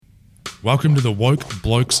Welcome to the Woke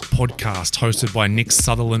Blokes podcast, hosted by Nick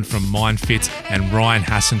Sutherland from MyndFit and Ryan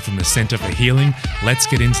Hassan from the Centre for Healing. Let's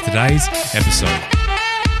get into today's episode.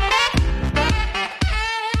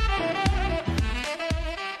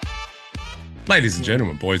 Ladies and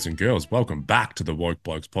gentlemen, boys and girls, welcome back to the Woke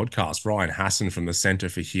Blokes podcast. Ryan Hassan from the Centre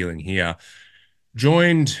for Healing here.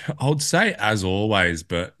 Joined, I would say as always,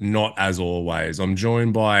 but not as always. I'm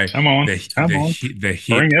joined by the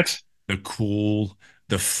hip, the cool,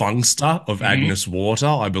 the funkster of Agnes Water.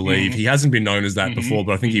 I believe he hasn't been known as that before,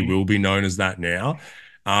 but I think he will be known as that now.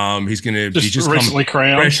 He's just recently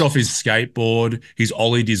come fresh off his skateboard. He's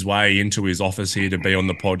ollied his way into his office here to be on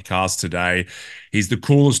the podcast today. He's the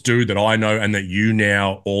coolest dude that I know and that you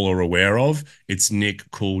now all are aware of. It's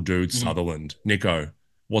Nick Cool Dude Sutherland. Nico,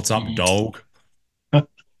 what's up, dog?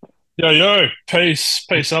 Yo,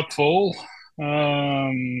 peace up, fool.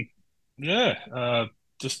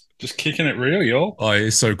 Just kicking it real, y'all. Oh,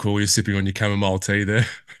 it's so cool. You're sipping on your chamomile tea there.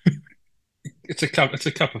 It's a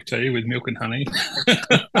cup of tea with milk and honey.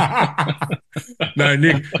 No,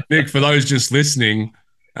 Nick, for those just listening,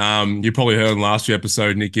 you probably heard in the last few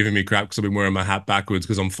episodes, Nick giving me crap because I've been wearing my hat backwards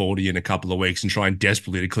because I'm 40 in a couple of weeks and trying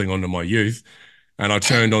desperately to cling on to my youth. And I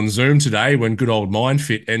turned on Zoom today when good old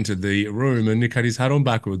MyndFit entered the room and Nick had his hat on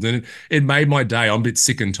backwards. And it made my day. I'm a bit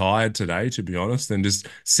sick and tired today, to be honest. And just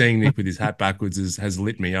seeing Nick with his hat backwards has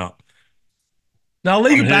lit me up. Now,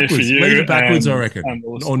 leave it backwards. Leave it backwards, I reckon.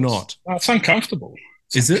 Or not. It's uncomfortable.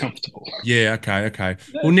 Is it? Uncomfortable. Yeah, okay. Yeah.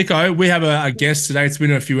 Well, Nico, we have a guest today. It's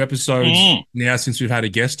been a few episodes now since we've had a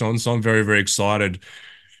guest on, so I'm very, very excited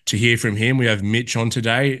to hear from him. We have Mitch on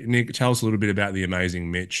today. Nick, tell us a little bit about the amazing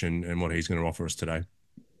Mitch and what he's going to offer us today.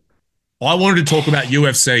 I wanted to talk about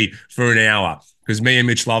UFC for an hour because me and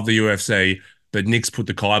Mitch love the UFC, but Nick's put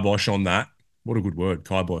the kibosh on that. What a good word,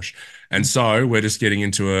 kibosh. And so we're just getting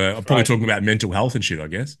into probably talking about mental health and shit, I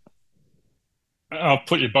guess. I'll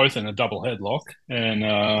put you both in a double headlock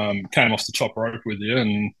and came off the top rope with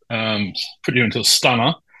you and put you into a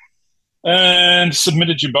stunner. And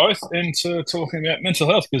submitted you both into talking about mental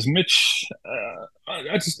health because Mitch,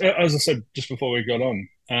 as I said just before we got on,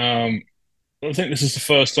 I think this is the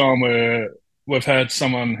first time where we've had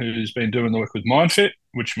someone who's been doing the work with MyndFit,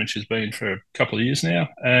 which Mitch has been for a couple of years now,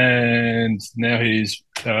 and now he's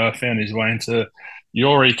found his way into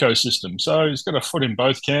your ecosystem. So he's got a foot in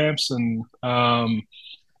both camps, and I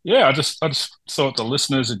just thought the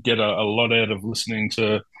listeners would get a lot out of listening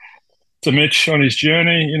to Mitch on his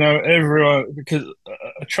journey. You know, everyone, because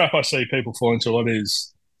a trap I see people fall into a lot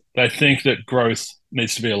is they think that growth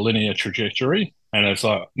needs to be a linear trajectory. And it's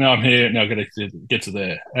like, now I'm here, now I've got to get to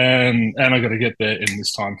there. And I've got to get there in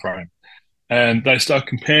this time frame. And they start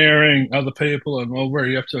comparing other people and, well, where are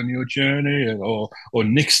you up to on your journey? And, or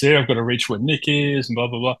Nick's there, I've got to reach where Nick is and blah,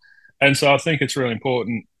 blah, blah. And so I think it's really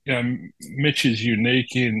important. You know, Mitch is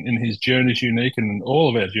unique in his journey's unique and all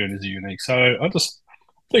of our journeys are unique. So I just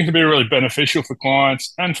think it'd be really beneficial for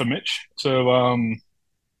clients and for Mitch to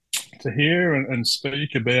hear and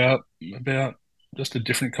speak about just a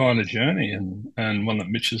different kind of journey and one that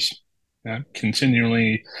Mitch is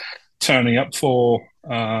continually turning up for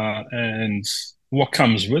and what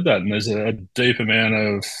comes with that. And there's a deep amount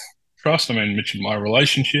of trust. I mean, Mitch and my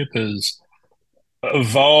relationship has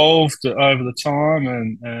evolved over the time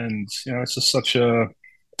and you know, it's just such a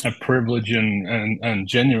privilege and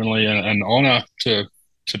genuinely an honor to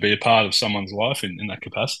be a part of someone's life in that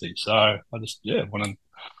capacity. So I just, wanted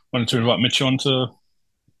to invite Mitch on to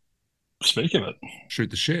speak of it.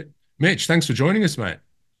 Shoot the shit. Mitch, thanks for joining us, mate.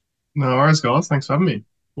 No worries, guys. Thanks for having me.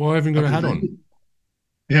 Why haven't you got a hat on?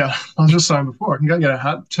 Yeah, I was just saying before, I can go get a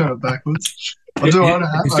hat, turn it backwards. He's got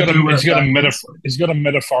a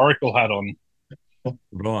metaphorical hat on.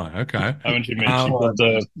 Right, okay. Haven't you, Mitch?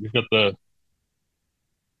 You've got the...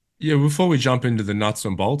 Yeah, before we jump into the nuts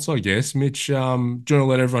and bolts, I guess, Mitch, do you want to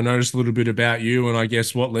let everyone know just a little bit about you and I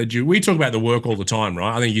guess what led you? We talk about the work all the time,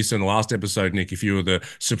 right? I think you said in the last episode, Nick, if you were the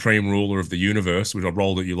supreme ruler of the universe, which a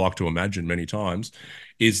role that you like to imagine many times,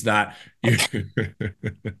 is that you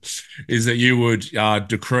would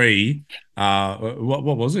decree, what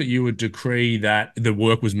was it? You would decree that the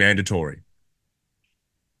work was mandatory.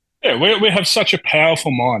 Yeah, we have such a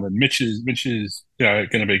powerful mind, and Mitch is going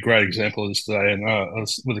to be a great example of this today. And I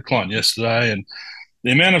was with a client yesterday, and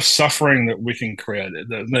the amount of suffering that we can create,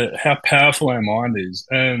 how powerful our mind is,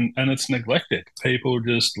 and it's neglected. People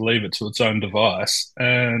just leave it to its own device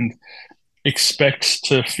and expect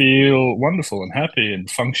to feel wonderful and happy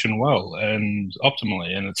and function well and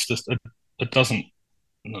optimally, and it's just it doesn't.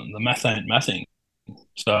 The math ain't mathing.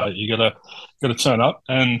 So you gotta turn up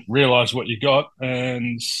and realize what you got,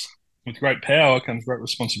 and with great power comes great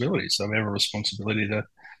responsibility. So we have a responsibility to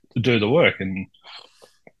do the work. And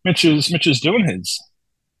Mitch is doing his.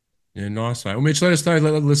 Yeah, nice, mate. Well, Mitch, let us know,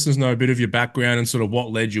 let the listeners know a bit of your background and sort of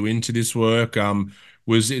what led you into this work.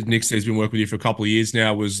 Was Nick says he's been working with you for a couple of years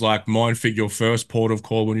now. Was like MyndFit your first port of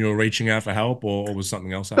call when you were reaching out for help, or was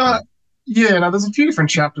something else Uh, happening? yeah, no, there's a few different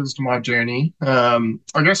chapters to my journey.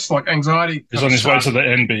 I guess like anxiety He's kind on of his way to started the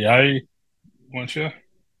NBA, weren't you?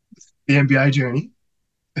 the NBA journey.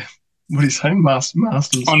 What are you saying?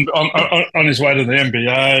 Masters. On his way to the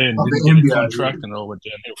NBA and Oh, didn't the get a NBA. contract and it all went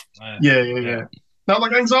downhill from there. Yeah, yeah, Yeah. yeah. No,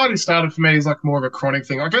 like anxiety started for me as like more of a chronic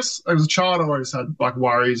thing. I guess as a child, I always had like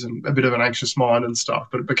worries and a bit of an anxious mind and stuff,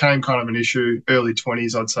 but it became kind of an issue early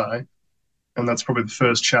 20s, I'd say. And that's probably the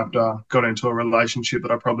first chapter. Got into a relationship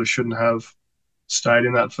that I probably shouldn't have stayed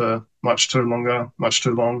in that for much too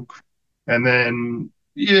long. And then,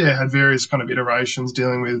 yeah, had various kind of iterations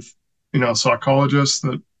dealing with, a psychologist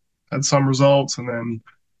that had some results. And then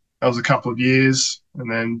that was a couple of years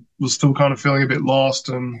and then was still kind of feeling a bit lost.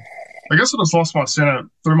 And I guess I just lost my center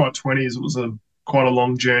through my 20s. It was a quite a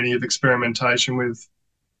long journey of experimentation with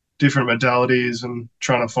different modalities and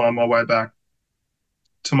trying to find my way back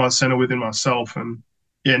to my center within myself. And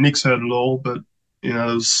yeah, Nick's heard it all, but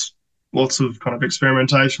there's lots of kind of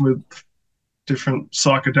experimentation with different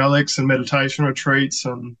psychedelics and meditation retreats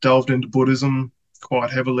and delved into Buddhism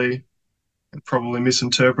quite heavily and probably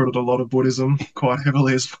misinterpreted a lot of Buddhism quite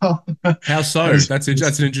heavily as well. How so? As, That's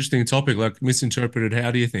an interesting topic. Like misinterpreted.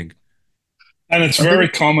 How do you think? And it's I very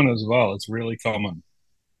think, common as well. It's really common.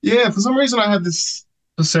 yeah, for some reason I had this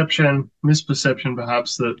misperception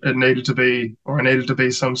perhaps that it needed to be, or I needed to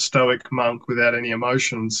be some stoic monk without any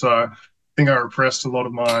emotion. So I think I repressed a lot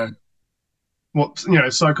of my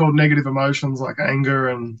so-called negative emotions like anger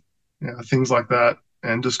and things like that,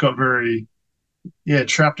 and just got very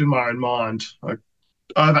trapped in my own mind. I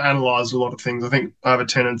overanalyzed a lot of things. I think I have a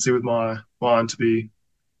tendency with my mind to be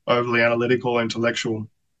overly analytical, intellectual,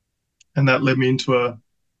 and that led me into a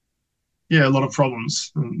lot of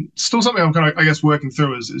problems. And still something I'm kind of, I guess, working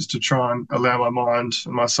through is to try and allow my mind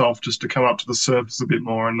and myself just to come up to the surface a bit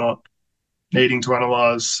more and not needing to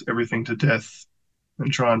analyze everything to death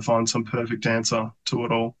and try and find some perfect answer to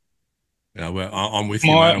it all. Yeah, well, I'm with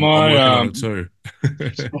you, mate. My I'm my working on it too.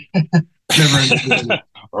 Never ending journey.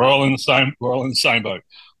 we're all in the same. We're all in the same boat.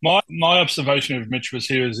 My observation of Mitch was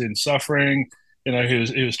he was in suffering. He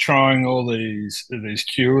was trying all these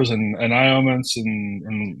cures and ailments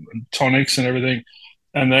and tonics and everything,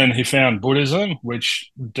 and then he found Buddhism, which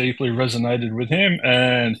deeply resonated with him,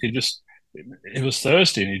 and he was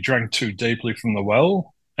thirsty and he drank too deeply from the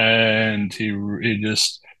well, and he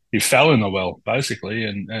fell in the well basically,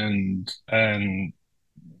 and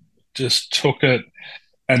just took it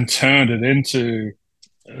and turned it into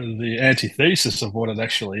the antithesis of what it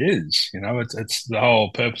actually is. It's the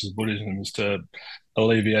whole purpose of Buddhism is to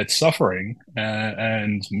alleviate suffering,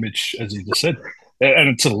 and Mitch, as he just said,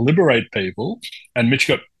 and to liberate people. And Mitch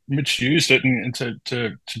used it and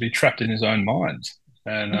to be trapped in his own mind.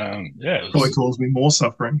 And yeah, it Probably was. caused me more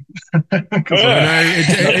suffering Oh, because I I know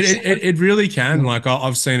yeah. it really can. yeah, Like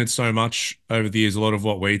I've seen it so much over the years. A lot of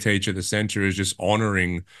what we teach at the center is just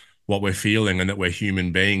honoring what we're feeling and that we're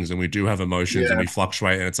human beings and we do have emotions and yeah, we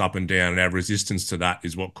fluctuate and it's up and down. And our resistance to that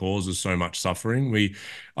is what causes so much suffering.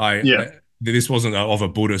 yeah, This wasn't of a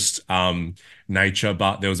Buddhist nature,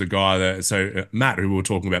 but there was a guy Matt, who we were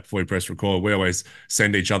talking about before we press record. We always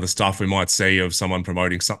send each other stuff we might see of someone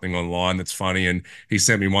promoting something online that's funny, and he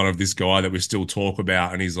sent me one of this guy that we still talk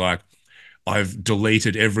about, and he's like, I've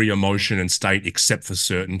deleted every emotion and state except for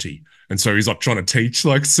certainty. And so he's like trying to teach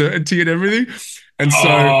like certainty and everything. And so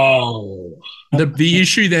Oh, the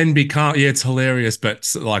issue then becomes, yeah, it's hilarious, but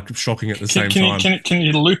like shocking at the can, same can you time. can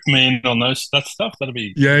you loop me in on that stuff? That'd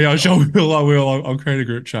be Yeah, yeah, I gold. sure will. I will. I'll create a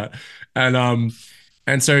group chat.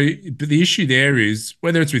 And so but the issue there is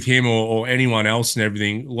whether it's with him or anyone else and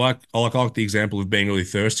everything, like the example of being really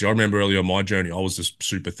thirsty. I remember earlier on my journey, I was just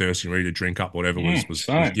super thirsty and ready to drink up whatever was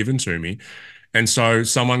Same. given to me. And so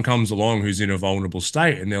someone comes along who's in a vulnerable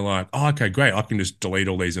state and they're like, oh, okay, great. I can just delete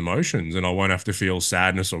all these emotions and I won't have to feel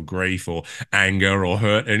sadness or grief or anger or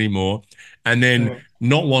hurt anymore. And then yeah,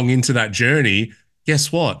 not long into that journey,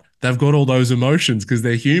 guess what? They've got all those emotions because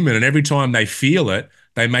they're human. And every time they feel it,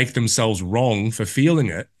 they make themselves wrong for feeling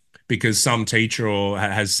it because some teacher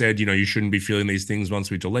has said, you shouldn't be feeling these things once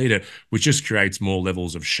we delete it, which just creates more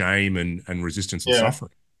levels of shame and resistance and yeah.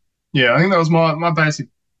 suffering. Yeah, I think that was my basic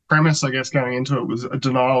premise, I guess, going into it was a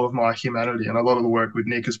denial of my humanity, and a lot of the work with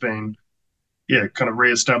Nick has been, kind of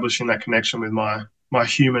re-establishing that connection with my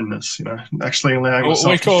humanness, actually allowing We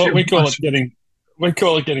myself to call feel we call it emotion. getting we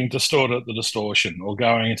call it getting distorted at the distortion, or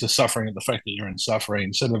going into suffering at the fact that you're in suffering,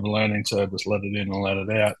 instead of learning to just let it in and let it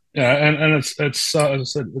out. Yeah, and it's as I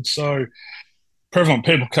said, it's so prevalent.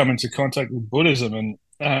 People come into contact with Buddhism,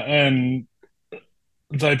 and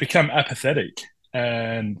they become apathetic,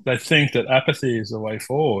 and they think that apathy is the way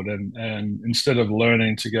forward, and instead of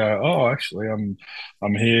learning to go, oh, actually, I'm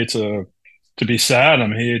here to be sad.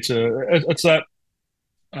 I'm here to. It's that.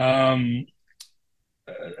 Um,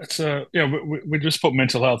 it's a we just put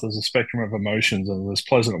mental health as a spectrum of emotions, and there's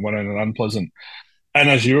pleasant one and an unpleasant. And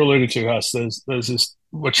as you alluded to, Huss, there's this,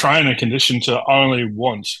 we're trained and conditioned to only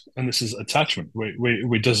want, and this is attachment.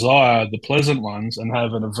 We desire the pleasant ones and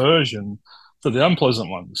have an aversion to the unpleasant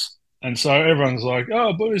ones. And so everyone's like,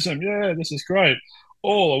 oh, Buddhism, yeah, this is great.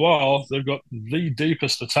 All the while, they've got the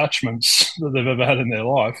deepest attachments that they've ever had in their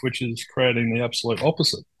life, which is creating the absolute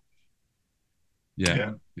opposite.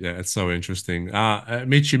 Yeah. Yeah, it's so interesting.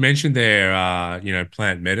 Mitch, you mentioned there,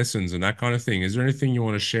 plant medicines and that kind of thing. Is there anything you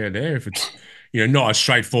want to share there? If it's, not a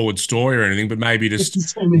straightforward story or anything, but maybe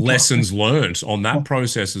just lessons learned on that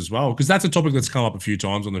process as well, because that's a topic that's come up a few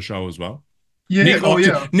times on the show as well.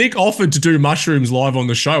 Yeah, Nick offered to do mushrooms live on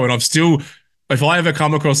the show, and if I ever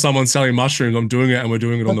come across someone selling mushrooms, I'm doing it, and we're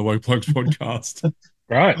doing it on the Woke Blokes podcast.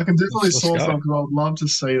 Right. I can definitely source them, because I would love to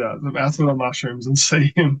see that, the mouthful of mushrooms, and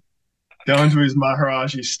see him go into his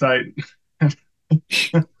Maharaji state.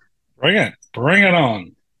 Bring it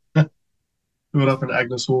on. Do it up in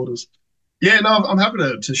Agnes Waters. Yeah, no, I'm happy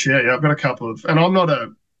to share. Yeah, I've got a couple of, and I'm not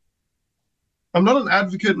an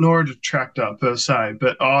advocate nor a detractor per se,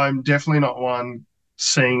 but I'm definitely not one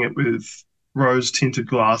seeing it with rose tinted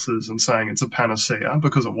glasses and saying it's a panacea,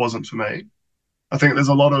 because it wasn't for me. I think there's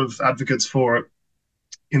a lot of advocates for it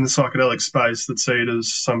in the psychedelic space that see it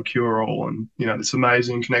as some cure all, and this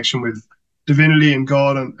amazing connection with divinity and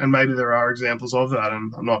God, and maybe there are examples of that,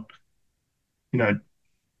 and I'm not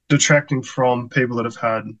detracting from people that have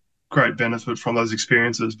had great benefit from those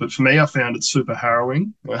experiences. But for me, I found it super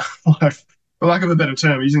harrowing. Like, for lack of a better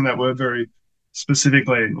term, using that word very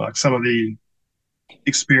specifically, like some of the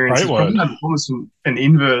experiences probably had almost an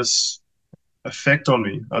inverse effect on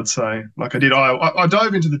me, I'd say. Like I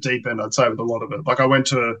dove into the deep end, I'd say, with a lot of it. Like I went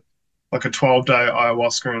to like a 12-day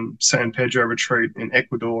ayahuasca and San Pedro retreat in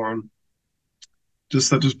Ecuador, and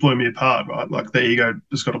that just blew me apart, right? Like the ego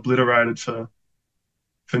just got obliterated for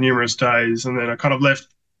numerous days, and then I kind of left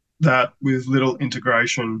that with little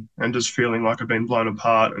integration and just feeling like I've been blown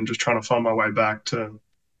apart, and just trying to find my way back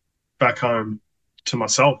home to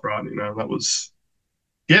myself, right? That was,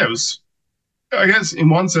 it was, I guess in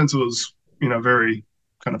one sense it was, very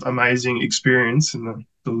kind of amazing experience in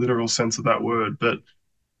the literal sense of that word. But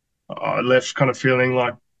I left kind of feeling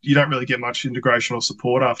like you don't really get much integration or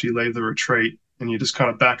support after you leave the retreat, and you're just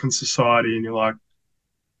kind of back in society, and you're like,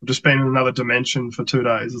 I've just been in another dimension for 2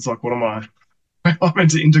 days. It's like, what am I? I'm meant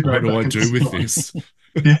to integrate. What do I do with this?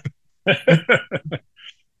 Yeah.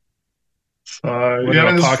 So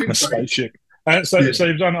yeah, park in a spaceship. So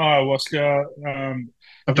you've done ayahuasca.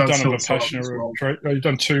 I've done a Vipassana retreat. You've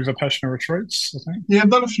done 2 Vipassana retreats, I think. Yeah, I've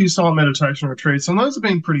done a few silent meditation retreats, and those have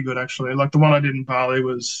been pretty good actually. Like the one I did in Bali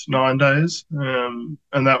was 9 days, and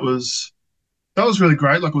that was really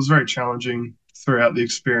great. Like it was very challenging throughout the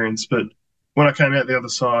experience, but when I came out the other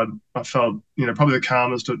side, I felt, probably the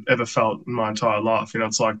calmest I've ever felt in my entire life.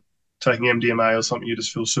 It's like taking MDMA or something. You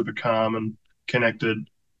just feel super calm and connected.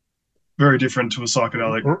 Very different to a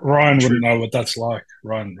psychedelic. Ryan wouldn't know what that's like.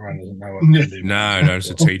 Ryan doesn't know what MDMA is. No,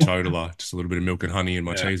 just a teetotaler. Just a little bit of milk and honey in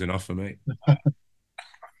my tea is enough for me.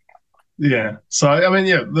 Yeah. So, I mean,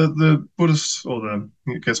 yeah, the Buddhist or I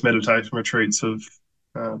guess meditation retreats have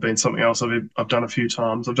been something else I've done a few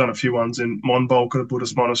times. I've done a few ones in Monbolka, the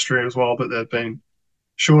Buddhist monastery as well, but they've been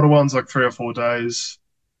shorter ones, like 3 or 4 days.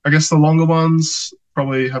 I guess the longer ones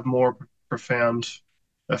probably have more profound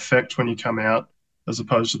effect when you come out, as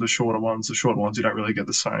opposed to the shorter ones. The shorter ones, you don't really get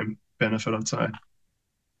the same benefit, I'd say.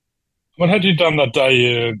 What had you done that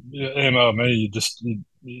day? MRM,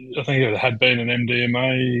 I think it had been an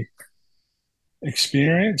MDMA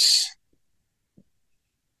experience.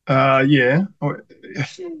 Yeah,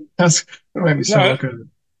 that made me sound like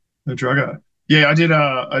a drugger. Yeah, I did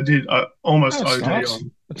almost OD nice.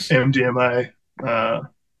 On MDMA.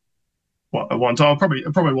 At one time,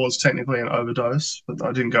 it probably was technically an overdose, but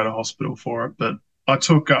I didn't go to hospital for it. But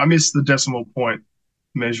I missed the decimal point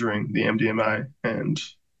measuring the MDMA, and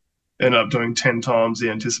ended up doing 10 times the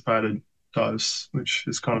anticipated dose, which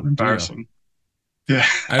is kind of embarrassing. Yeah.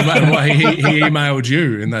 And he emailed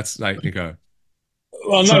you, and that's like, Nico.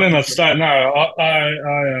 Well, not So in that state. No,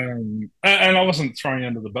 and I wasn't throwing you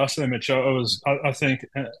under the bus there, Mitch. I think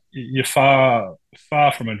you're far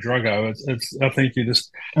from a druggo. I think you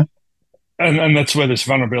just, and that's where this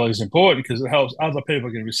vulnerability is important because it helps other people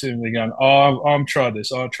can be sitting there going, "Oh, I'm tried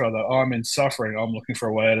this, I tried that, I'm in suffering, I'm looking for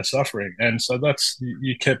a way out of suffering," and so that's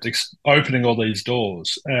you kept opening all these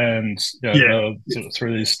doors, and yeah,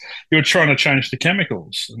 through these, you were trying to change the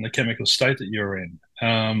chemicals and the chemical state that you're in.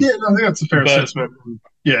 yeah, no, I think that's a fair But assessment.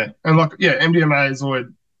 Yeah, and like yeah, MDMA is always.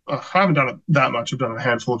 I haven't done it that much. I've done it a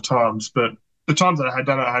handful of times, but the times that I had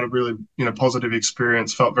done it, I had a really positive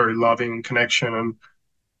experience. Felt very loving connection, and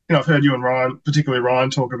I've heard you and Ryan, particularly Ryan,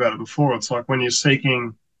 talk about it before. It's like when you're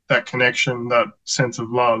seeking that connection, that sense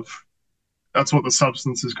of love, that's what the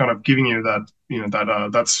substance is kind of giving you, that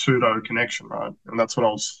that pseudo connection, right? And that's what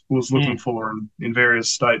I was looking mm, for in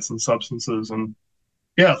various states and substances. And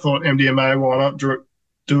yeah, I thought MDMA, why not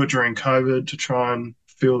do it during COVID to try and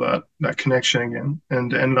feel that connection again,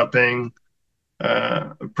 and it ended up being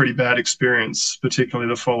a pretty bad experience, particularly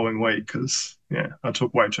the following week, because yeah, I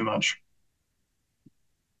took way too much.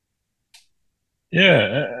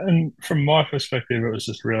 yeah, and from my perspective, it was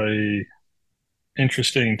just really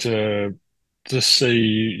interesting to see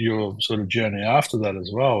your sort of journey after that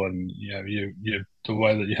as well, and you the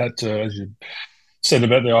way that you had to, as you said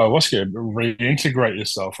about the ayahuasca, reintegrate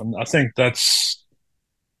yourself, and I think that's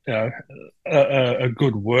you know a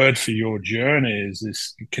good word for your journey is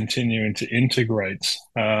this continuing to integrate.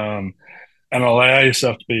 And allow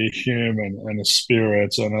yourself to be a human and a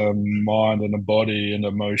spirit and a mind and a body and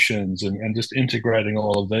emotions and just integrating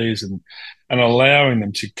all of these and allowing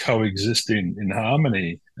them to coexist in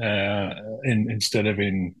harmony instead of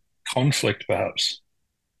in conflict, perhaps.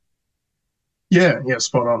 Yeah, yeah,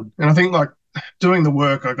 spot on. And I think like doing the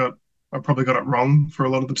work, I probably got it wrong for a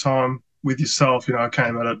lot of the time with yourself. I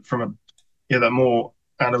came at it from that more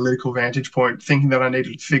analytical vantage point, thinking that I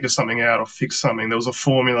needed to figure something out or fix something. There was a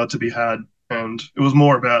formula to be had, and it was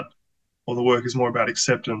more about, or the work is more about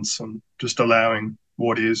acceptance and just allowing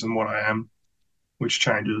what is and what I am, which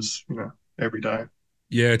changes, every day.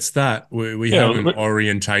 Yeah, it's that we have Yeah, an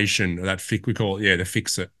orientation we call it, yeah, the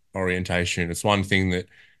fix it orientation. It's one thing that,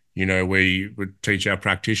 we would teach our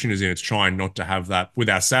practitioners in. It's trying not to have that with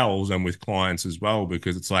ourselves and with clients as well,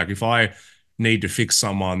 because it's like if I need to fix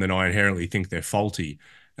someone, then I inherently think they're faulty.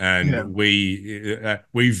 Yeah, And we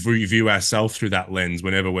view ourselves through that lens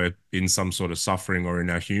whenever we're in some sort of suffering or in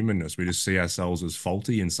our humanness. We just see ourselves as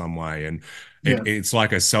faulty in some way. And yeah, it's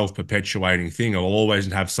like a self-perpetuating thing. I'll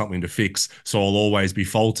always have something to fix, so I'll always be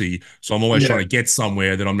faulty. So I'm always trying yeah, to get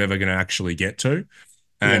somewhere that I'm never going to actually get to.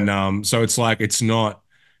 yeah, And so it's like it's not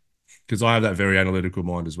because I have that very analytical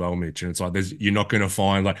mind as well, Mitch. And it's like you're not going to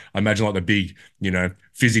find like I imagine like the big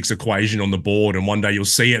physics equation on the board, and one day you'll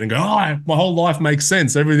see it and go, oh, my whole life makes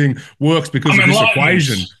sense. Everything works because I'm of this enlightened.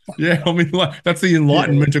 equation. Yeah, I mean like that's the yeah,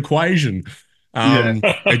 enlightenment equation. yeah,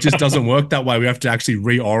 It just doesn't work that way. We have to actually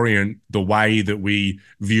reorient the way that we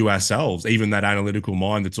view ourselves, even that analytical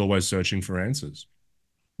mind that's always searching for answers.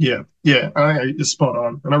 yeah, yeah. I think you're spot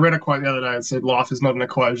on. And I read a quote the other day that said, "Life is not an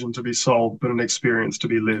equation to be solved, but an experience to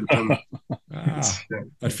be lived." And Ah, yeah,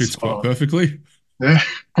 that it's fits spot quite on. perfectly. Yeah,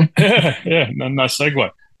 Yeah, no, nice segue.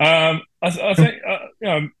 I think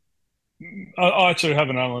I too have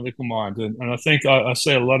an analytical mind, and I think I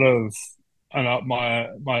see a lot of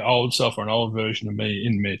my old self or an old version of me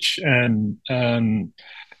in Mitch, and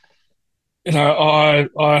I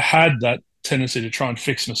had that tendency to try and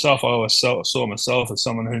fix myself. I always saw myself as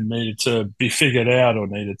someone who needed to be figured out or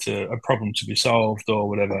needed a problem to be solved or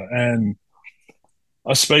whatever. And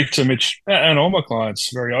I speak to Mitch and all my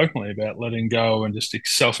clients very openly about letting go and just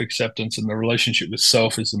self acceptance, and the relationship with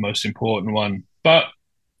self is the most important one. But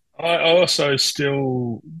I also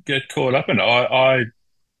still get caught up in it.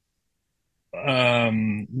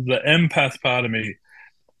 The empath part of me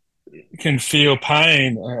can feel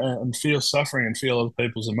pain and feel suffering and feel other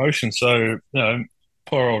people's emotions. So,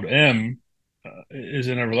 poor old M is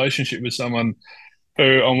in a relationship with someone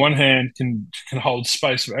who, on one hand, can hold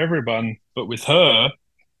space for everyone, but with her,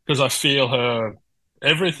 because I feel her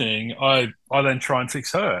everything, I then try and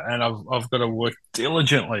fix her, and I've got to work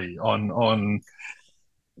diligently on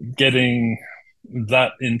getting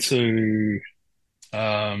that into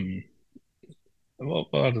well,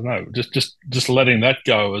 I don't know, just letting that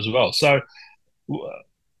go as well. So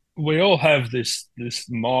we all have this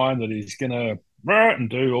mind that is going to and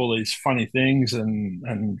do all these funny things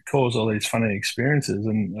and cause all these funny experiences,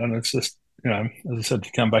 and it's just as I said,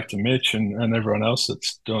 to come back to Mitch and everyone else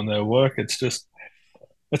that's doing their work, it's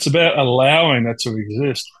about allowing that to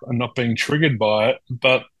exist and not being triggered by it,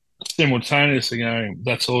 but simultaneously going,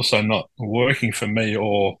 that's also not working for me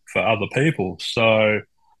or for other people. So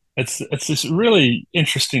it's this really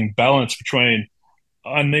interesting balance between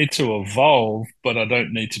I need to evolve, but I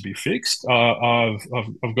don't need to be fixed. I've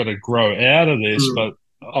got to grow out of this, Mm. but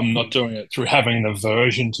I'm not doing it through having an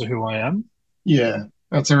aversion to who I am. Yeah,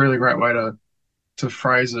 that's a really great way to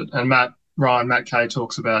phrase it. And Matt Kay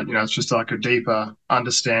talks about, it's just like a deeper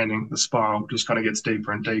understanding. The spiral just kind of gets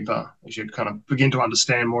deeper and deeper as you kind of begin to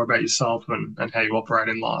understand more about yourself and how you operate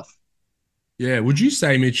in life. Yeah. Would you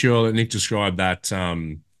say, Mitchell, Nick described that,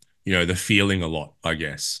 the feeling a lot, I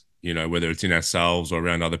guess, whether it's in ourselves or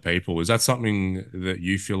around other people. Is that something that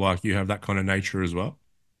you feel like you have that kind of nature as well?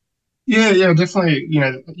 Yeah, definitely.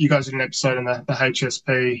 You guys did an episode on the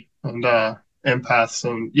HSP and empaths,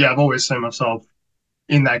 and yeah, I've always seen myself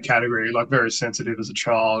in that category, like very sensitive as a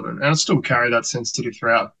child, and I still carry that sensitivity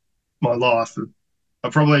throughout my life. I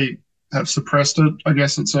probably have suppressed it, I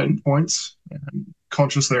guess, at certain points,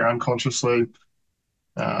 consciously or unconsciously.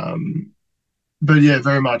 Um, but yeah,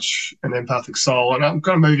 very much an empathic soul, and I'm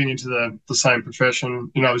kind of moving into the same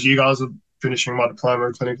profession. As you guys are finishing my diploma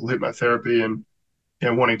in clinical hypnotherapy,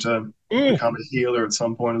 and wanting to Ooh, become a healer at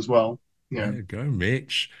some point as well. Yeah. Yeah, go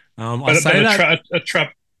Mitch. I but say a, that. a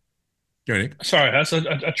trap. Go Nick. Sorry, Has a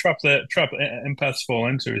trap that empaths fall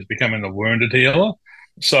into is becoming a wounded healer.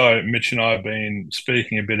 So Mitch and I have been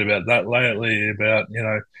speaking a bit about that lately. About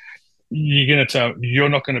you're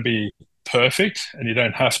not going to be perfect, and you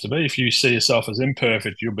don't have to be. If you see yourself as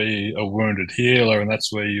imperfect, you'll be a wounded healer, and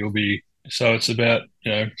that's where you'll be. So it's about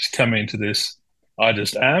just coming to this. I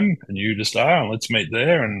just am, and you just are, and let's meet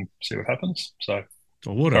there and see what happens. So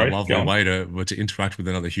Oh, what a sorry, lovely go on. way to interact with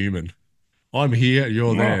another human. I'm here, you're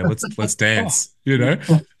Oh, there. Let's oh. dance.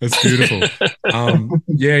 That's beautiful.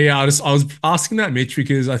 Yeah. I was asking that, Mitch,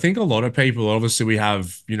 because I think a lot of people, obviously, we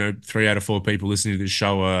have 3 out of 4 people listening to this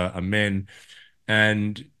show are men,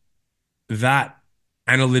 and that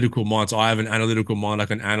analytical mind. So I have an analytical mind. I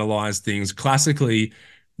can analyze things. Classically,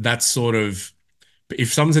 that's sort of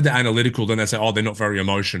if someone's into analytical, then they say, oh, they're not very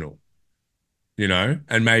emotional.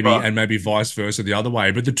 And maybe Right. and maybe vice versa the other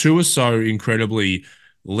way. But the two are so incredibly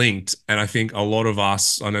linked. And I think a lot of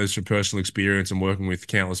us, I know this from personal experience and working with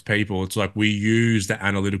countless people, it's like we use the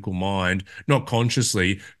analytical mind, not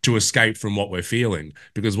consciously, to escape from what we're feeling.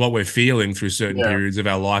 Because what we're feeling through certain Yeah. periods of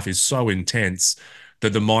our life is so intense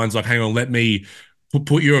that the mind's like, hang on, let me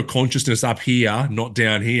put your consciousness up here, not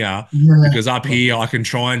down here, Yeah. because up here I can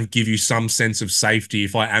try and give you some sense of safety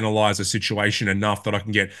if I analyze a situation enough that I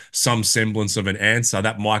can get some semblance of an answer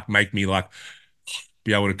that might make me like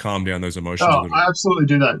be able to calm down those emotions a Oh, little I bit. absolutely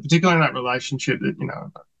do that, particularly in that relationship that,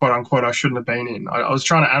 quote unquote, I shouldn't have been in. I was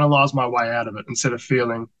trying to analyze my way out of it instead of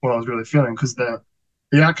feeling what I was really feeling because the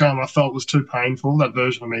outcome I felt was too painful. That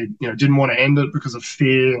version of me, didn't want to end it because of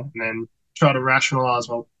fear and then try to rationalize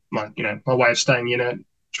my way of staying in it,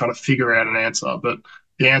 try to figure out an answer. But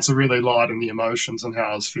the answer really lied in the emotions and how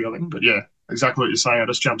I was feeling. But yeah, exactly what you're saying. I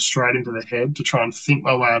just jumped straight into the head to try and think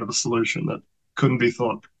my way out of a solution that couldn't be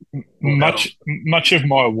thought out of. Much of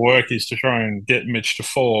my work is to try and get Mitch to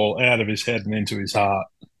fall out of his head and into his heart,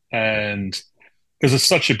 and because it's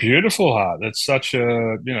such a beautiful heart, it's such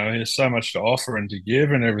a he has so much to offer and to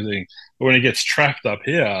give and everything. But when he gets trapped up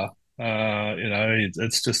here,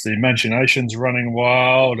 it's just the imagination's running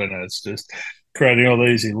wild, and it's just creating all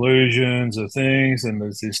these illusions of things, and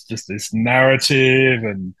there's this narrative,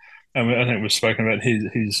 and I think we've spoken about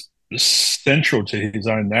he's central to his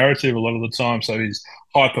own narrative a lot of the time. So he's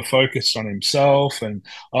hyper focused on himself, and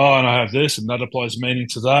and I have this, and that applies meaning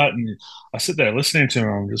to that, and I sit there listening to him.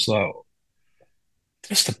 I'm just like,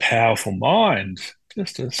 just a powerful mind,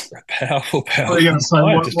 just a powerful, What are you going powerful to say?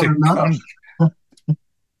 mind, What, just what to enough?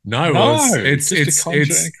 No, well, no, just to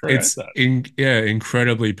conjure and create it's that.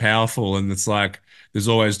 incredibly powerful, and it's like there's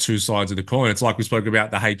always two sides of the coin. It's like we spoke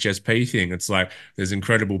about the HSP thing. It's like there's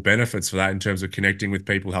incredible benefits for that in terms of connecting with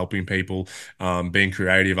people, helping people, being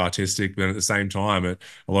creative, artistic. But at the same time, a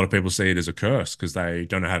lot of people see it as a curse because they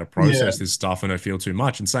don't know how to Yeah, process this stuff and they feel too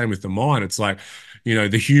much. And same with the mind. It's like the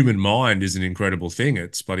human mind is an incredible thing.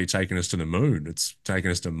 It's bloody taken us to the moon. It's taken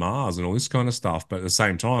us to Mars and all this kind of stuff. But at the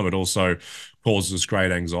same time, it also causes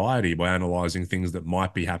great anxiety by analyzing things that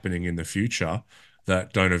might be happening in the future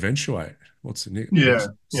that don't eventuate. What's the Nick? yeah, Nick's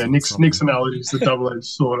yeah. saying Nick's something. analogy is the double-edged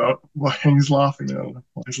sword. Why he's laughing? I don't know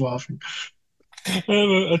why he's laughing.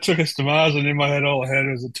 It took us to Mars, and in my head, all I had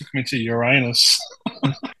was it took me to Uranus.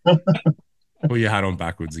 Put your hat on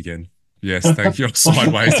backwards again. Yes, thank you.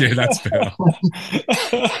 Sideways. Yeah, that's better.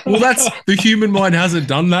 Well, that's the human mind hasn't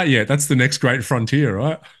done that yet. That's the next great frontier,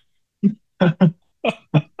 right?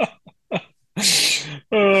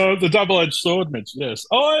 The double-edged sword, Mitch. Yes.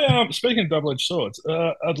 Speaking of double-edged swords,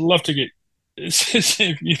 I'd love to get see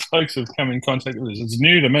if you folks have come in contact with this. It's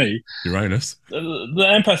new to me. Uranus. The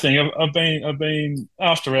empath thing. I've been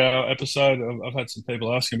after our episode. I've had some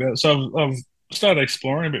people asking about it, so I've started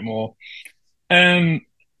exploring a bit more. And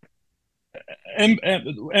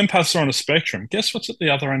empaths are on a spectrum. Guess what's at the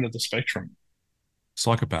other end of the spectrum?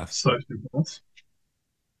 Psychopath. Sociopaths.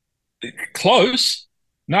 Close.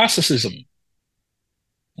 Narcissism,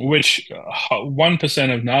 which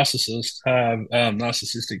 1% of narcissists have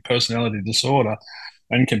narcissistic personality disorder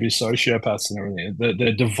and can be sociopaths and everything.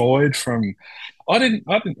 They're devoid from. I didn't.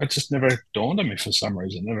 It just never dawned on me for some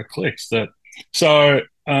reason. Never clicked that. So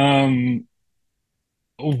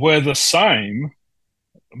we're the same,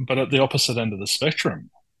 but at the opposite end of the spectrum.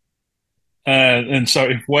 And so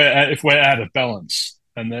if we're out of balance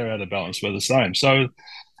and they're out of balance, we're the same. So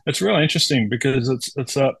it's really interesting because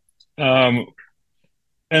it's a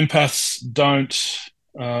empaths don't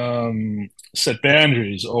set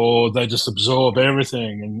boundaries, or they just absorb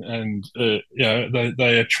everything, and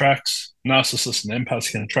they attract. Narcissists and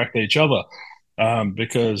empaths can attract each other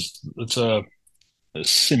because it's a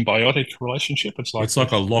symbiotic relationship. It's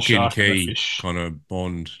like a lock-in key fish kind of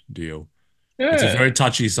bond deal. Yeah, it's a very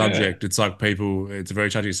touchy subject. Yeah. It's like it's a very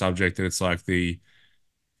touchy subject that it's like the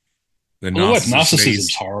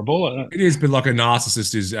narcissism's horrible. It is, but like a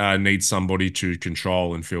narcissist needs somebody to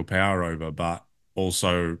control and feel power over, but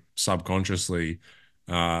also subconsciously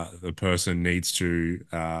the person needs to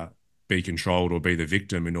be controlled or be the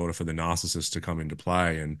victim in order for the narcissist to come into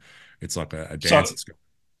play. And it's like a dance.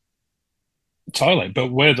 Totally,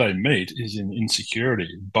 but where they meet is in insecurity.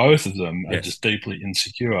 Both of them are just deeply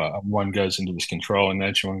insecure. One goes into this controlling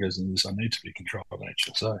nature, one goes into this I need to be controlled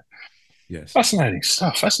nature. So yes, fascinating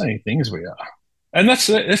stuff, fascinating things we are. And that's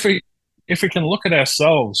if we can look at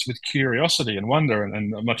ourselves with curiosity and wonder,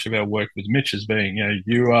 and much of our work with Mitch is being,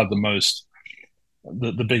 you are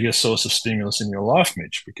the biggest source of stimulus in your life,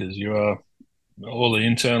 Mitch, because you are all the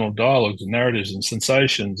internal dialogues and narratives and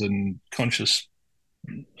sensations and conscious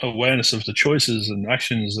awareness of the choices and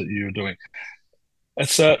actions that you're doing.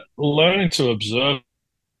 It's learning to observe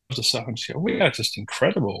the stuff and just go, we are just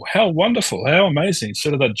incredible. How wonderful, how amazing.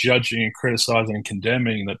 Instead of that judging and criticizing and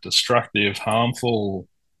condemning, that destructive, harmful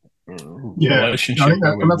relationship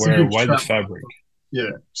where we wear away the fabric. Yeah,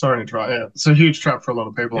 sorry to interrupt. Yeah, it's a huge trap for a lot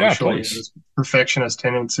of people. I'm sure. This perfectionist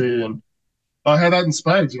tendency, and I had that in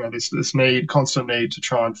spades. This constant need to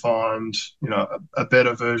try and find, a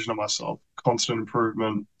better version of myself, constant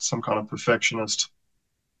improvement, some kind of perfectionist,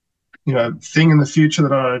 thing in the future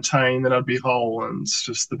that I'd attain, that I'd be whole, and it's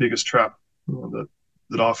just the biggest trap that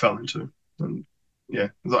I fell into. And yeah,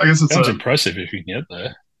 I guess it's impressive if you can get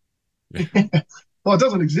there. Well, it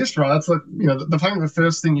doesn't exist, right? That's like, the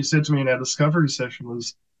first thing you said to me in our discovery session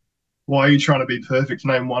was, why are you trying to be perfect?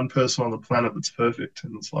 Name one person on the planet that's perfect.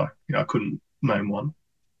 And it's like, I couldn't name one.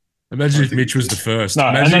 Imagine if Mitch was the first. No,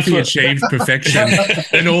 imagine if he achieved perfection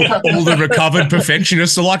and all the recovered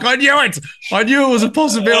perfectionists are like, I knew it. I knew it was a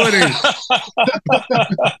possibility.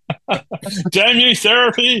 Damn you,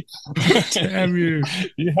 therapy. Damn you.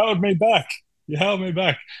 You held me back. What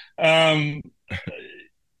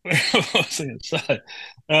was I going to say?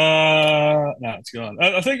 No, it's gone.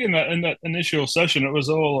 I think in that initial session, it was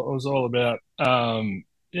all about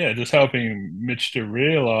just helping Mitch to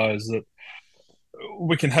realize that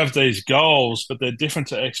we can have these goals, but they're different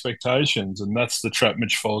to expectations, and that's the trap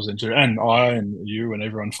Mitch falls into, and I and you and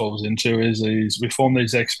everyone falls into. Is we form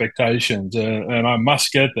these expectations, and I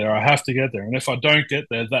must get there. I have to get there, and if I don't get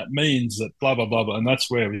there, that means that blah blah blah blah. And that's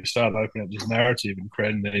where we start opening up this narrative and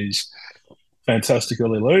creating these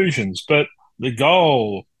fantastical illusions. But the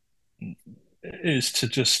goal is to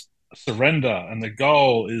just surrender, and the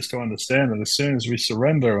goal is to understand that as soon as we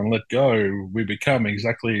surrender and let go, we become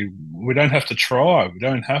we don't have to try, we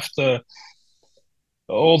don't have to,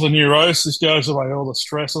 all the neurosis goes away, all the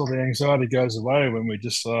stress, all the anxiety goes away when we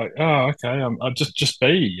just like, oh, okay, I'll just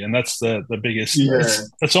be. And that's the biggest,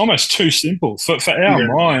 it's almost too simple for our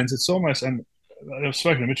minds. It's almost, and I've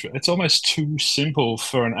spoken to Mitch, it's almost too simple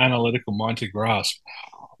for an analytical mind to grasp.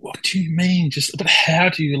 What do you mean? But how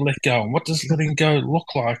do you let go? And what does letting go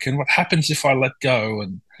look like? And what happens if I let go?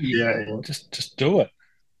 And just do it.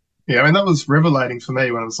 Yeah, I mean, that was revelating for me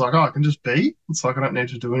when it's like, I can just be. It's like I don't need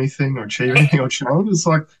to do anything or achieve anything or change. It's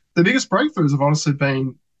like the biggest breakthroughs have honestly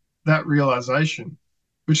been that realization,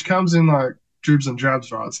 which comes in like dribs and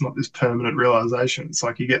drabs, right? It's not this permanent realization. It's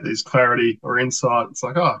like you get this clarity or insight. It's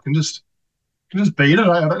like, I can just be today.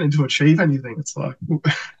 I don't need to achieve anything. It's like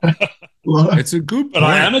It's a good But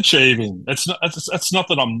I point. am achieving. It's not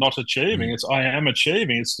that I'm not achieving. It's I am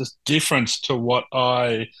achieving. It's just different to what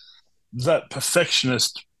that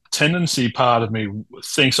perfectionist tendency part of me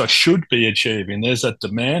thinks I should be achieving. There's that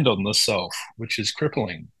demand on the self, which is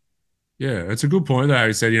crippling. Yeah, it's a good point though.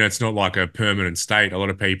 He said, it's not like a permanent state. A lot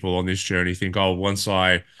of people on this journey think, oh, once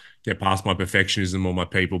I get past my perfectionism or my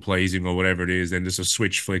people pleasing or whatever it is, then just a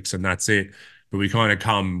switch flicks and that's it. But we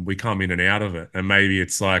come in and out of it. And maybe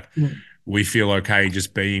it's like we feel okay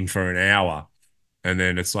just being for an hour. And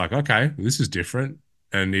then it's like, okay, this is different.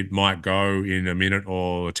 And it might go in a minute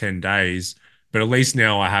or 10 days. But at least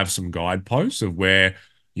now I have some guideposts of where,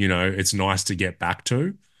 it's nice to get back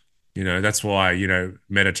to. That's why,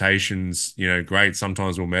 meditation's, great.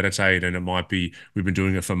 Sometimes we'll meditate and it might be, we've been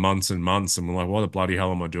doing it for months and months and we're like, why the bloody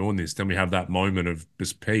hell am I doing this? Then we have that moment of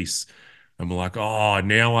just peace and we're like, oh,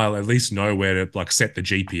 now I'll at least know where to like set the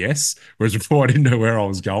GPS. Whereas before I didn't know where I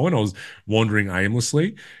was going. I was wandering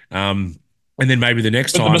aimlessly. And then maybe the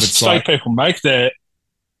next But time it's like,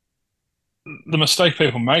 the mistake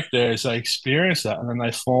people make there is they experience that and then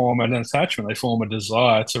they form an attachment, they form a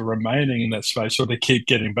desire to remaining in that space, or they keep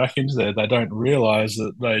getting back into there. They don't realize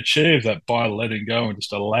that they achieve that by letting go and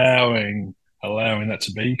just allowing that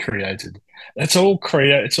to be created. That's all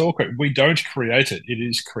create. It's all we don't create it; it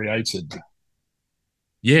is created.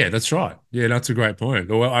 yeah, that's right. Yeah, that's a great point.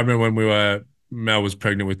 Well, I remember when Mel was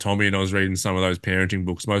pregnant with Tommy and I was reading some of those parenting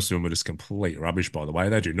books. Most of them were just complete rubbish, by the way.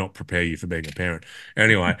 They do not prepare you for being a parent.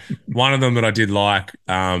 Anyway, one of them that I did like,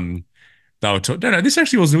 they were talking,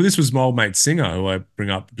 this was my old mate Singer, who I bring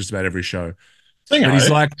up just about every show. But he's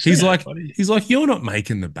like, you're not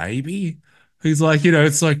making the baby. He's like,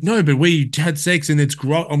 it's like, no, but we had sex and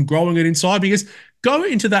I'm growing it inside. Because go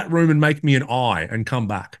into that room and make me an eye and come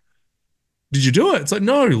back. Did you do it? It's like,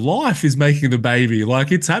 no, life is making the baby.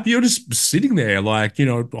 Like, it's happy. You're just sitting there, like,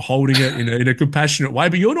 holding it in a compassionate way,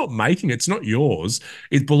 but you're not making it. It's not yours.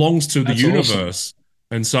 It belongs to the That's universe. awesome.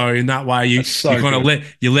 And so in that way, you That's so kind of good.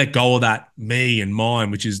 let go of that me and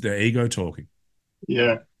mine, which is the ego talking.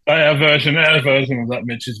 Yeah. Our version of that,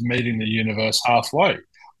 Mitch, is meeting the universe halfway.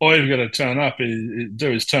 All you've got to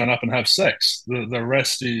do is turn up and have sex. The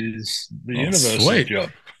rest is the Oh, universe's sweet. job.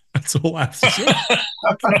 That's all I have to say.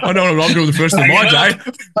 I know what I'm doing the first of my day.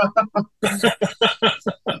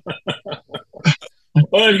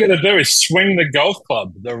 All you've got to do is swing the golf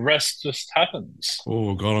club. The rest just happens.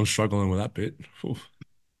 Oh, God, I'm struggling with that bit.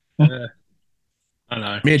 Yeah, I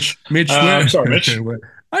know. Mitch, Sorry, Mitch.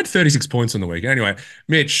 I had 36 points on the week. Anyway,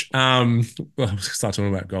 Mitch, well, start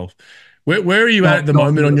talking about golf. Where are you at the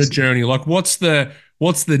moment on your journey? Like, what's the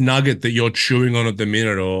nugget that you're chewing on at the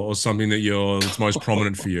minute, or something that's most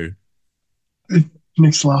prominent for you?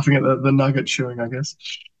 Nick's laughing at the nugget chewing, I guess.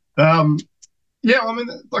 Yeah, I mean,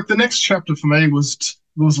 like the next chapter for me was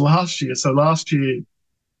last year. So last year,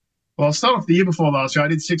 well, I'll start off the year before last year. I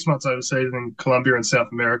did 6 months overseas in Colombia and South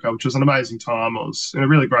America, which was an amazing time. I was in a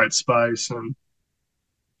really great space and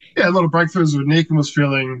yeah, a lot of breakthroughs with Nick and was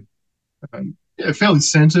feeling yeah, fairly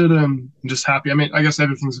centered and just happy. I mean, I guess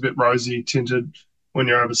everything's a bit rosy tinted when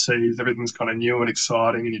you're overseas. Everything's kind of new and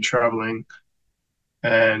exciting and you're traveling.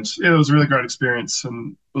 And yeah, it was a really great experience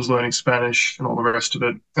and was learning Spanish and all the rest of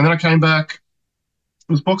it. And then I came back.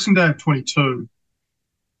 It was Boxing Day of 22.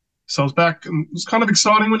 So I was back and it was kind of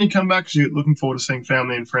exciting when you come back because you're looking forward to seeing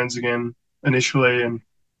family and friends again initially. And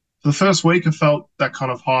for the first week, I felt that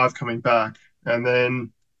kind of hive coming back. And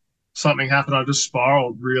then something happened. I just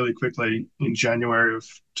spiraled really quickly in January of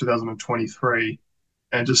 2023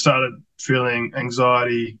 and just started feeling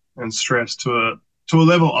anxiety and stress to a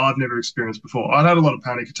level I've never experienced before. I'd had a lot of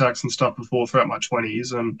panic attacks and stuff before throughout my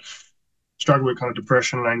 20s and struggled with kind of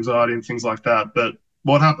depression and anxiety and things like that. But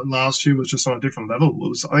what happened last year was just on a different level.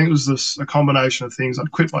 I think it was a combination of things.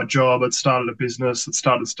 I'd quit my job, I'd started a business, I'd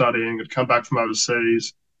started studying, I'd come back from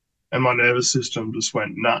overseas, and my nervous system just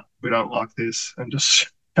went, nah, we don't like this, and just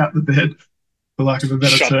shut the bed, for lack of a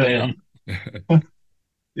better term.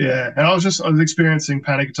 Yeah, and I was experiencing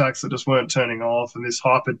panic attacks that just weren't turning off, and this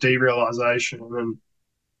hyper derealization,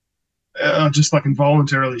 and just like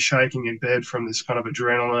involuntarily shaking in bed from this kind of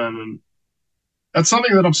adrenaline, and that's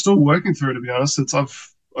something that I'm still working through. To be honest,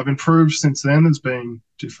 I've improved since then. There's been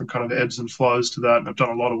different kind of ebbs and flows to that, and I've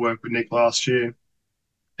done a lot of work with Nick last year,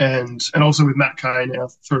 and also with Matt Kay now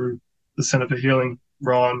through the Centre for Healing,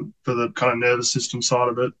 Ryan, for the kind of nervous system side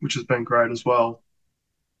of it, which has been great as well.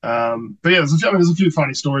 But yeah, there's a few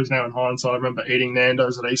funny stories now in hindsight. I remember eating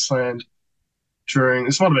Nando's at Eastland during,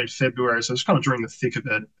 this might have been February, so it's kind of during the thick of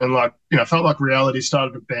it. And like, felt like reality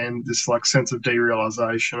started to bend, this like sense of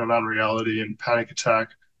derealization and unreality and panic attack.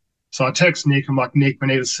 So I text Nick. I'm like, Nick, we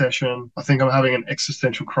need a session. I think I'm having an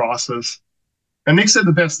existential crisis. And Nick said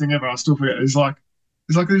the best thing ever. I still forget. He's like,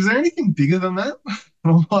 is there anything bigger than that?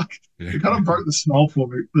 And I'm like, Yeah. it kind of broke the spell for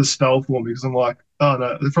me. The spell for me because I'm like, oh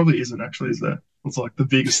no, there probably isn't actually. Is there? It's like the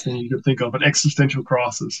biggest thing you could think of, an existential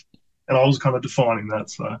crisis. And I was kind of defining that.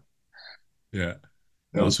 So Yeah.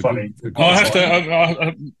 it No, was it's a funny. good I have to.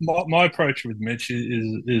 insight. My approach with Mitch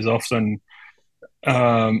is often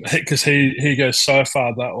because he goes so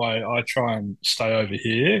far that way. I try and stay over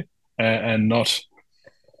here and not,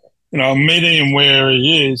 meeting him where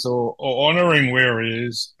he is or honoring where he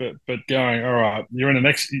is, but going, all right,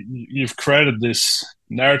 you've created this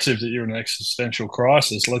narrative that you're in an existential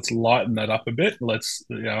crisis. Let's lighten that up a bit.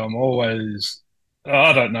 I'm always,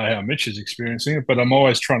 I don't know how Mitch is experiencing it, but I'm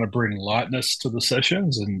always trying to bring lightness to the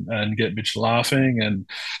sessions and get Mitch laughing and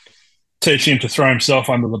teach him to throw himself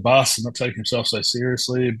under the bus and not take himself so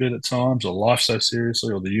seriously a bit at times, or life so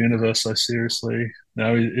seriously, or the universe so seriously.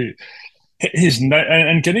 No,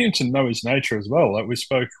 and getting him to know his nature as well. Like we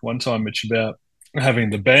spoke one time, Mitch, about having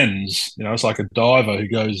the bends. It's like a diver who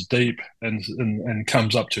goes deep and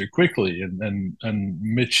comes up too quickly. And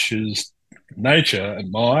Mitch's nature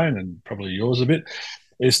and mine, and probably yours a bit,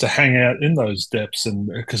 is to hang out in those depths, and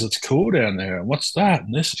because it's cool down there. And what's that?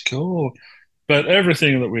 And this is cool. But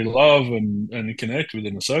everything that we love and connect with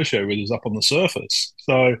and associate with is up on the surface.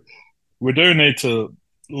 So we do need to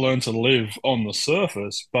learn to live on the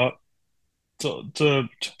surface, but to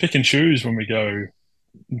pick and choose when we go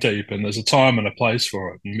deep, and there's a time and a place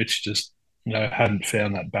for it. And Mitch just hadn't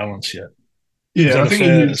found that balance yet. Is Yeah, that I a think he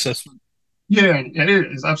fair used. assessment? Yeah, it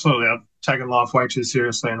is absolutely. I've taken life way too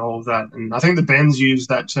seriously and all of that. And I think the Bens used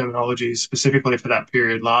that terminology specifically for that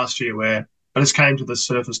period last year where I just came to the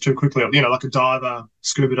surface too quickly. Like a diver,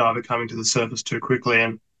 scuba diver coming to the surface too quickly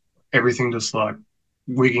and everything just like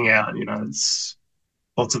wigging out. It's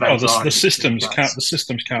lots of Oh, the anxiety. systems can't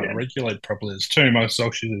Yeah, regulate properly. There's too much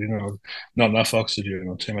oxygen, not enough oxygen,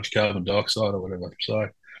 or too much carbon dioxide, or whatever. So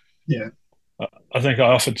yeah. I think I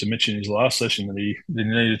offered to Mitch in his last session that he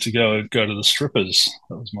needed to go to the strippers.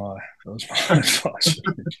 That was my advice.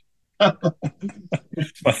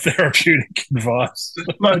 My therapeutic advice.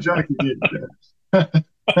 No joke, you did. Yeah.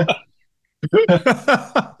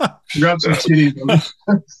 Grab some titties.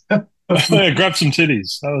 Yeah, grab some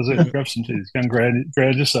titties. That was it. Grab some titties. Go and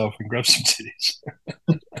grab yourself and grab some titties.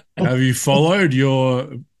 Have you followed your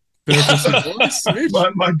therapist's advice, Mitch?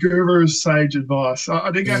 My guru's sage advice.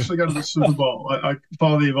 I didn't actually go to the Super Bowl. I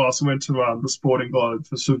followed the advice and went to the Sporting Globe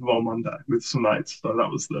for Super Bowl Monday with some mates. So that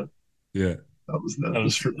was the Yeah. that was the That the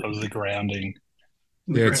was strip. that was the grounding.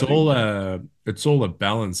 The Yeah, grounding. it's all a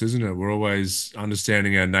balance, isn't it? We're always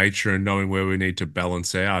understanding our nature and knowing where we need to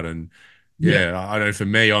balance out. And Yeah, yeah, I know for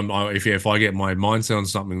me, if I get my mindset on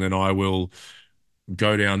something, then I will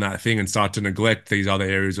go down that thing and start to neglect these other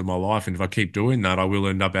areas of my life. And if I keep doing that, I will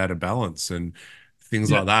end up out of balance and things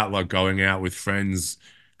yeah, like that, like going out with friends.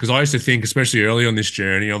 Because I used to think, especially early on this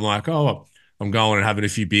journey, I'm like, oh, I'm going and having a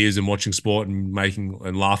few beers and watching sport and making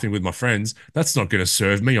and laughing with my friends. That's not going to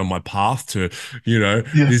serve me on my path to, yeah,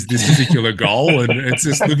 this particular goal. And it's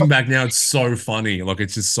just looking back now, it's so funny. Like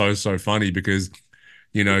it's just so funny because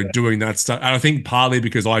yeah, doing that stuff. And I think partly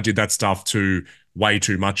because I did that stuff to way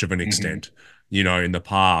too much of an Mm-hmm. extent, in the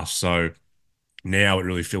past. So now it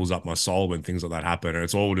really fills up my soul when things like that happen. And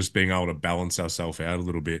it's all just being able to balance ourselves out a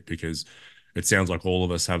little bit because it sounds like all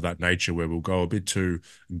of us have that nature where we'll go a bit too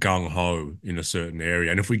gung ho in a certain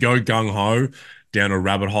area. And if we go gung ho down a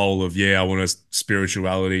rabbit hole of, I want a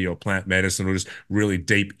spirituality or plant medicine or just really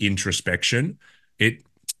deep introspection,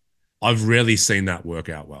 I've rarely seen that work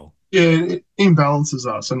out well. yeah. It imbalances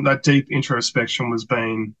us, and that deep introspection was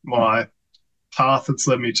being my path that's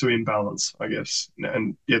led me to imbalance, I guess.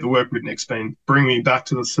 And yeah, the work with Nick's been bringing me back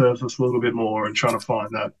to the surface a little bit more and trying to find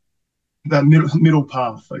that middle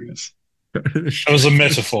path, I guess. It was a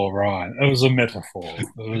metaphor, Ryan. It was a metaphor.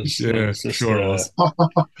 It Yeah, was just sure it was.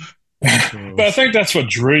 Sure it but I was. think that's what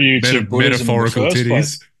drew you to Buddhism in the Metaphorical first titties.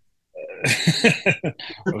 place.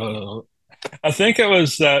 I think it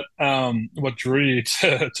was that what drew you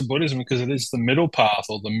to Buddhism because it is the middle path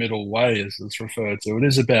or the middle way, as it's referred to. It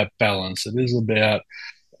is about balance. It is about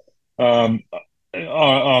um,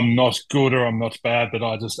 I'm not good or I'm not bad, but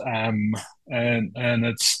I just am, and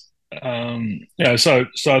it's So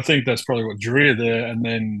I think that's probably what drew you there, and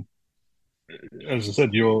then as I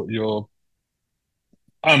said, your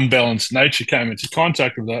unbalanced nature came into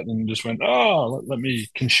contact with that and just went, oh, let me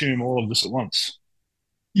consume all of this at once.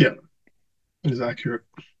 Yeah, it is accurate.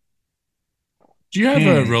 Do you have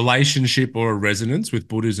a Hmm. relationship or a resonance with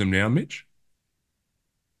Buddhism now, Mitch?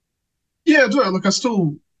 Yeah, I do. Look, I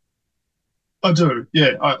still I do.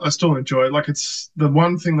 Yeah, I still enjoy it. Like it's the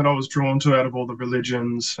one thing that I was drawn to out of all the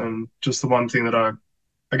religions, and just the one thing that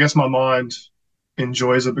I guess my mind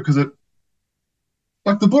enjoys it because it,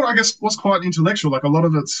 like the book, I guess was quite intellectual. Like a lot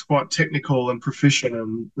of it's quite technical and proficient,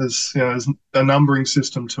 and there's a numbering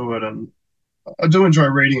system to it, and I do enjoy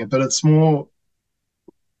reading it. But it's more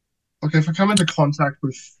like if I come into contact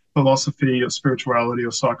with philosophy or spirituality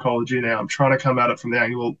or psychology now, I'm trying to come at it from the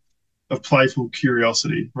angle of playful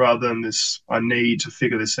curiosity rather than this, I need to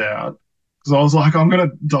figure this out. Because I was like, I'm going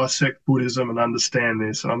to dissect Buddhism and understand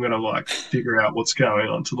this, and I'm going to like figure out what's going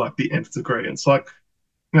on to like the nth degree. It's like,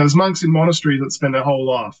 there's monks in monasteries that spend their whole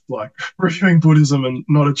life like reviewing Buddhism and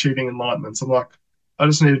not achieving enlightenment. So I'm like, I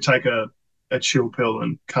just need to take a chill pill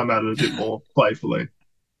and come at it a bit more playfully.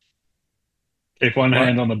 Keep one Right.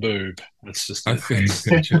 hand on the boob. That's just I it. think.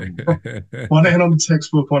 One hand on the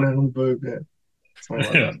textbook, one hand on the boob. Yeah, something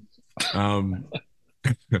like that. Oh,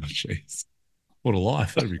 jeez, what a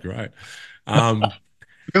life! That'd be great. Um,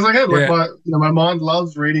 Because again, like yeah, my mind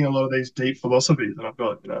loves reading a lot of these deep philosophies, and I've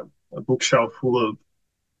got a bookshelf full of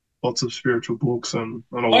lots of spiritual books and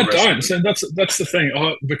all I the rest of don't. it. So that's the thing.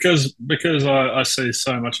 Because I see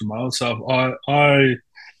so much of my own self. I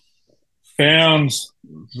found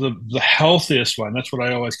the healthiest way, and that's what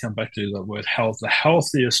I always come back to, that word health. The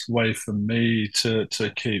healthiest way for me to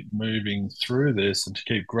keep moving through this and to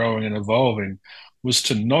keep growing and evolving was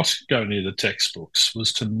to not go near the textbooks,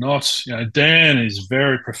 was to not, Dan is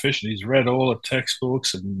very proficient. He's read all the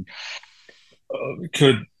textbooks and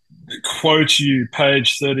could quote you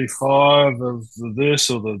page 35 of the this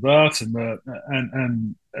or the that and that,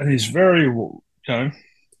 and he's very,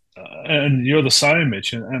 and you're the same,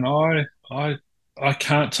 Mitch. And I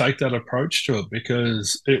can't take that approach to it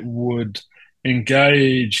because it would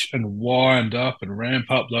engage and wind up and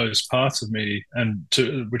ramp up those parts of me, and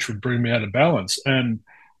to which would bring me out of balance. And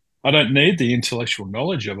I don't need the intellectual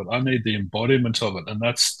knowledge of it. I need the embodiment of it, and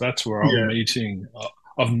that's where I'm Yeah, meeting.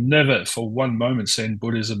 I've never, for one moment, seen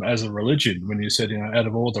Buddhism as a religion. When you said, out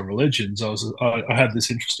of all the religions, I had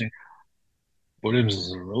this interesting. Buddhism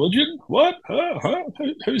is a religion? What? Huh?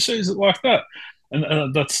 Who sees it like that?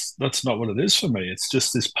 And that's not what it is for me. It's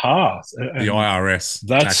just this path, the and IRS tax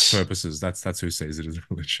that's purposes. That's who sees it as a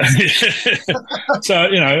religion. so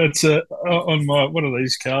it's on my, what are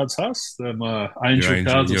these cards, Huss? They're my Your angel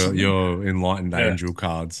angel, cards or something. your enlightened Yeah, angel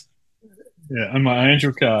cards. yeah, and my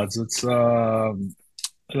angel cards. It's the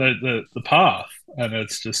path, and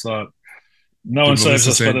it's just like no one saves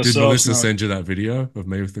us but Did ourselves. Melissa No, send you that video of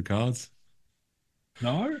me with the cards?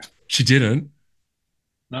 no, She didn't.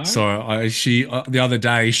 no. So she the other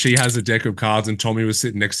day she has a deck of cards and Tommy was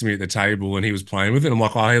sitting next to me at the table and he was playing with it. I'm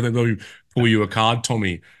like, oh, hey, let me pull you a card,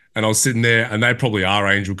 Tommy. And I was sitting there and they probably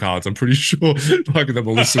are angel cards. I'm pretty sure like that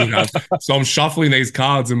Melissa would have. So I'm shuffling these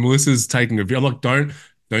cards and Melissa's taking a video. I'm like, don't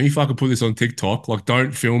you fucking put this on TikTok. Like,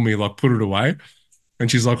 don't film me. Like, put it away. And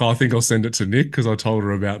she's like, oh, I think I'll send it to Nick because I told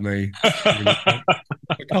her about me. I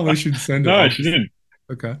can't believe she'd send it. No, she didn't.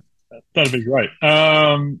 Okay. That'd be great.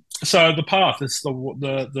 So the path is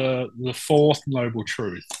the fourth noble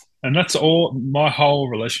truth, and that's all. My whole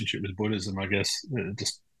relationship with Buddhism, I guess,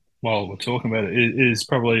 just while we're talking about it, is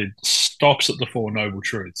probably stops at the four noble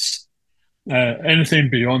truths. Anything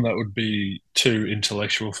beyond that would be too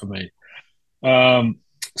intellectual for me. Um,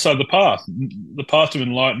 so the path to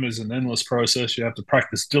enlightenment is an endless process. You have to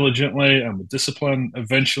practice diligently and with discipline.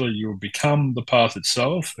 Eventually, you will become the path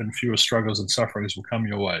itself, and fewer struggles and sufferings will come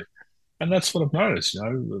your way. And that's what I've noticed.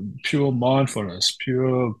 Pure mindfulness,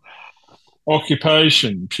 pure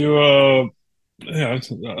occupation, pure.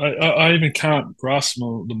 I even can't grasp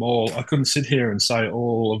them all. I couldn't sit here and say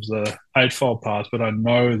all of the eightfold path, but I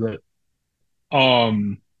know that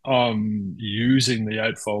I'm using the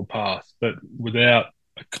eightfold path, but without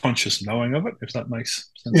a conscious knowing of it, if that makes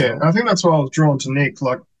sense at yeah. I all. think that's why I was drawn to Nick.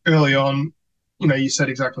 Like early on, you said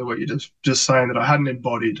exactly what you just saying that I hadn't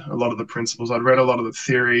embodied a lot of the principles. I'd read a lot of the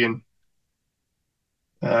theory and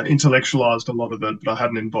intellectualized a lot of it, but I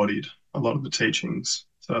hadn't embodied a lot of the teachings.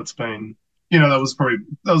 So it's been, that was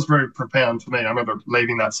very profound for me. I remember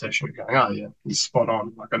leaving that session and going, oh yeah, he's spot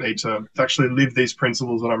on. Like I need to actually live these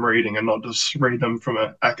principles that I'm reading and not just read them from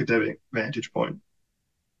an academic vantage point.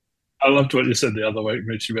 I loved what you said the other week,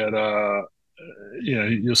 Mitch, about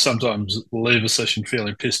you'll sometimes leave a session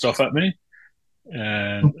feeling pissed off at me,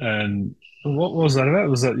 and what was that about?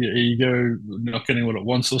 Was that your ego not getting what it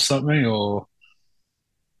wants or something, or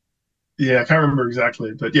Yeah, I can't remember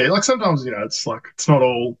exactly, but yeah, like sometimes it's like it's not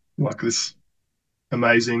all like this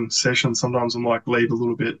amazing session. Sometimes I'm like leave a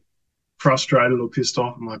little bit frustrated or pissed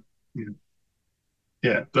off. I'm like, you know,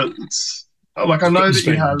 yeah, but Like I know that Just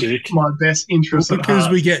you being a have dick. my best Well, interests at because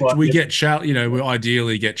heart. we It's get like, we yeah, get we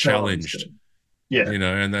ideally get challenged. challenged, Yeah,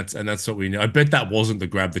 and that's what we know. I bet that wasn't the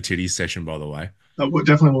grab the titty session, by the way. that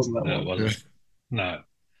definitely wasn't that No, it one. wasn't. No.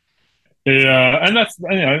 Yeah, and that's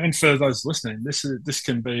and for those listening, this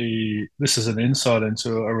is an insight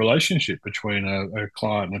into a relationship between a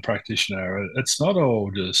client and a practitioner. It's not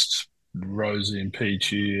all just rosy and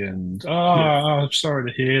peachy and Yeah. I'm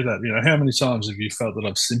sorry to hear that. How many times have you felt that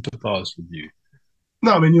I've sympathised with you?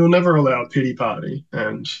 No, I mean you'll never allow a pity party,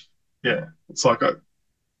 and yeah, it's like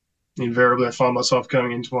invariably I find myself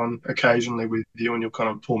going into one occasionally with you, and you'll kind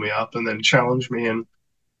of pull me up and then challenge me, and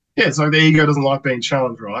yeah, it's like the ego doesn't like being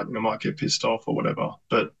challenged, right? You know, might get pissed off or whatever,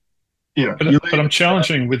 but you But leave I'm it to that.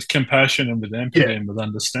 challenging with compassion and with empathy Yeah, and with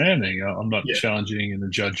understanding. I'm not yeah. challenging in a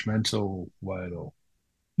judgmental way at all.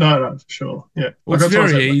 No, no, for sure. Yeah, Well, like it's that's what I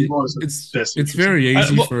said. very Like, you've easy. always had It's best it's interests in very mind.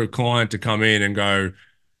 easy Well, for a client to come in and go,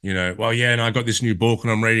 well, yeah, and I got this new book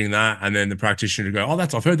and I'm reading that, and then the practitioner to go, oh,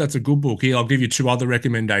 I've heard that's a good book. Here, I'll give you two other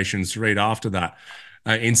recommendations to read after that,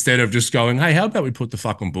 instead of just going, hey, how about we put the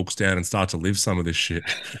fucking books down and start to live some of this shit,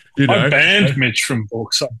 you I know? banned Mitch from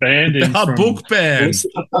books. I banned him A from book ban. listen,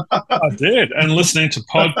 I did, and listening to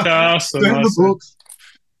podcasts, and Burn I the said, books.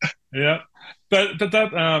 yeah. But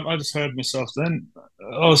that I just heard myself then.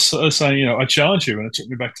 I was saying, I challenge you, and it took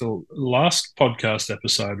me back to the last podcast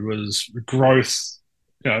episode was growth.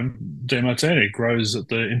 Demartini grows at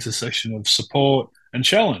the intersection of support and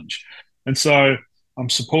challenge, and so I'm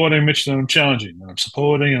supporting Mitch and I'm challenging, and I'm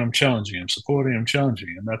supporting and I'm challenging, I'm supporting, I'm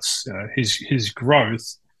challenging, and that's his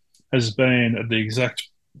growth has been at the exact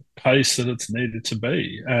pace that it's needed to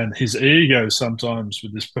be, and his ego sometimes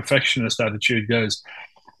with this perfectionist attitude goes,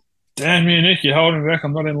 damn you, Nick, you're holding me back.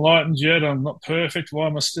 I'm not enlightened yet. I'm not perfect. Why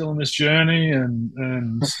am I still in this journey?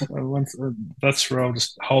 And that's where I'll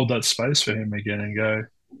just hold that space for him again and go,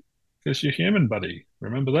 because you're human, buddy.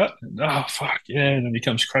 Remember that? And, oh, fuck, yeah. And then he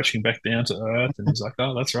comes crashing back down to earth and he's like,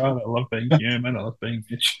 oh, that's right. I love being human. I love being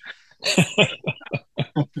Mitch.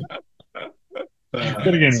 Got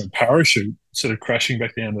to get in a parachute instead of crashing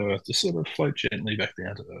back down to earth. Just sort of float gently back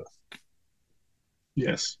down to earth.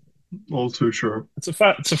 Yes, all too true. It's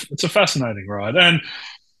a fascinating ride. And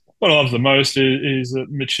what I love the most is that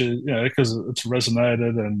Mitch is, because it's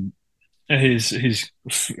resonated and he's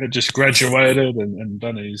just graduated and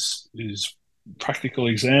done his practical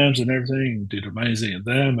exams and everything, did amazing at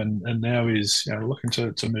them, and now he's looking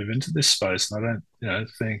to move into this space. And I don't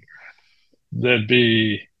think there'd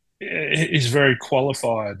be he's very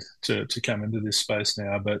qualified to come into this space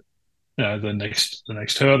now, but the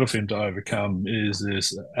next hurdle for him to overcome is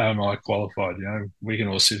this: am I qualified? We can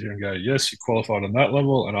all sit here and go, yes, you're qualified on that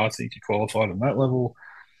level, and I think you're qualified on that level.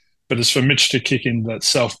 But it's for Mitch to kick in that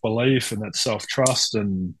self belief and that self trust,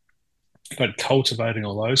 and but cultivating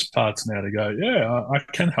all those parts now to go, yeah, I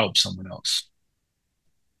can help someone else.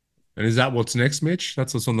 And is that what's next, Mitch?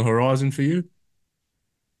 That's what's on the horizon for you?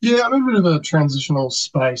 Yeah, I'm in a bit of a transitional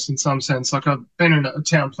space in some sense. Like I've been a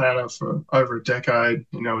town planner for over a decade.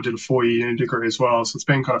 I did a 4-year uni degree as well. So it's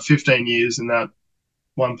been kind of 15 years in that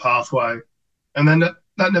one pathway. And then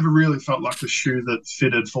that never really felt like the shoe that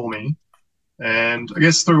fitted for me. And I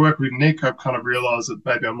guess through work with Nick, I've kind of realized that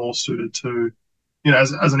maybe I'm more suited to,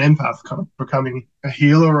 as an empath, kind of becoming a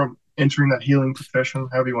healer or entering that healing profession,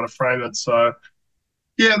 however you want to frame it. So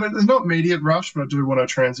yeah, but there's not immediate rush, but I do want to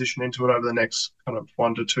transition into it over the next kind of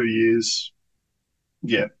 1 to 2 years.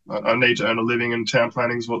 Yeah, I need to earn a living, and town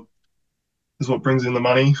planning is what brings in the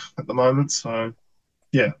money at the moment. So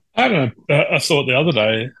yeah, I don't know. I thought the other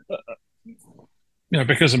day,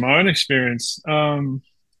 because of my own experience,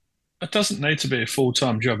 it doesn't need to be a full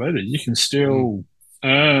time job either. You can still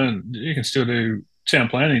you can still do town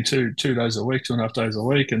planning 2 days a week, 2.5 days a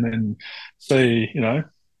week, and then see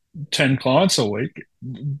 10 clients a week.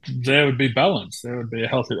 There would be balance. There would be a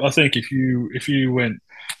healthy. I think if you went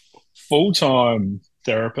full time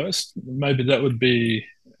therapist, maybe that would be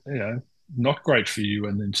not great for you,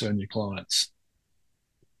 and then turn your clients.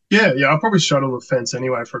 yeah. I'll probably straddle the fence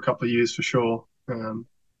anyway for a couple of years for sure.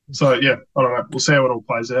 So yeah, I don't know. We'll see how it all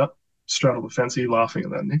plays out. Straddle the fence. Are you laughing at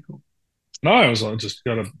that, Nick? No, I was like, just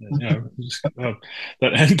got to,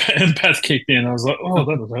 that empath kicked in. I was like, oh,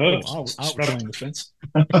 that would hurt. Oh, Straddling the fence.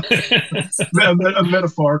 A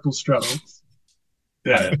metaphorical straddle.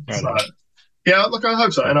 Yeah. Right So on. yeah, look, I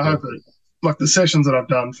hope so, and I Cool. hope that like the sessions that I've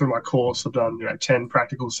done through my course, I've done 10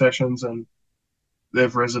 practical sessions, and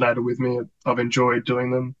they've resonated with me. I've enjoyed doing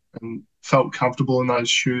them and felt comfortable in those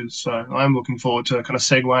shoes. So I'm looking forward to kind of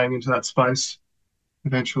segueing into that space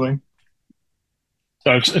eventually.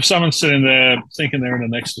 So if someone's sitting there thinking they're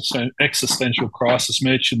in an existential crisis,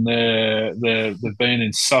 Mitch, and they've been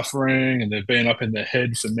in suffering and they've been up in their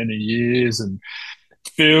head for many years and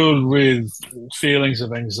filled with feelings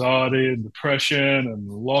of anxiety and depression and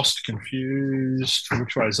lost, confused,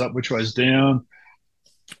 which way's up, which way's down,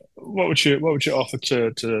 what would you offer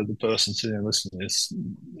to the person sitting and listening to this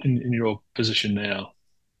in your position now?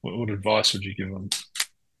 What advice would you give them?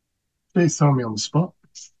 Please throw me on the spot.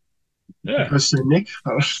 Yeah. Go see Nick.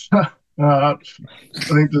 I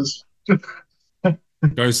think there's.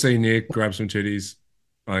 Go see Nick, grab some titties.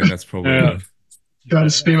 I think that's probably Go to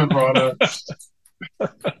Spearmint Rider.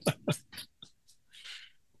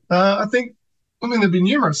 I think, there'd be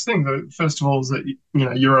numerous things. First of all, is that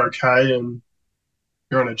you're okay and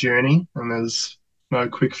you're on a journey, and there's no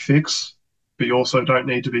quick fix, but you also don't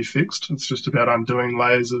need to be fixed. It's just about undoing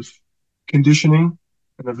layers of conditioning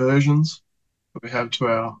and aversions that we have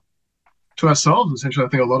to ourselves. Essentially, I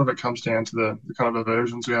think a lot of it comes down to the kind of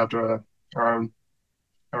aversions we have to our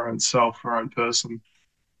own self, our own person,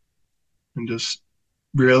 and just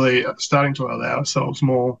really starting to allow ourselves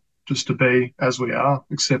more just to be as we are,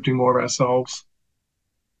 accepting more of ourselves.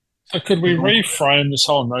 So could we reframe this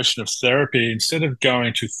whole notion of therapy? Instead of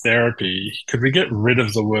going to therapy, could we get rid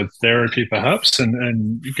of the word therapy perhaps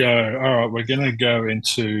and go, all right, we're going to go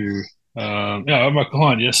into, my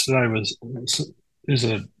client yesterday is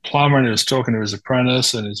a plumber and he was talking to his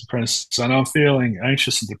apprentice, and his apprentice said, I'm feeling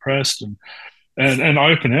anxious and depressed and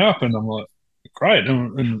open up. And I'm like, great.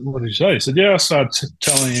 And what did you say? He said, I started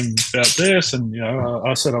telling him about this. And,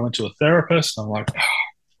 I said I went to a therapist. I'm like,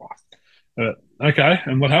 okay.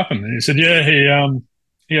 And what happened? And he said, he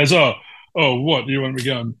goes, oh, what? Do you want me to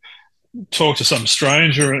go and talk to some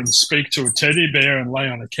stranger and speak to a teddy bear and lay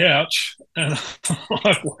on a couch? And I'm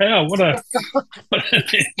like, wow, what an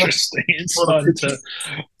interesting insight into.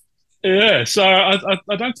 Yeah. So I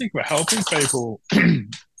don't think we're helping people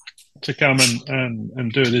to come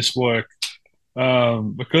and do this work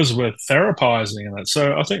because we're therapizing and that.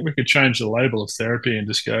 So I think we could change the label of therapy and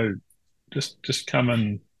just go, just come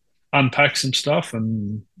and unpack some stuff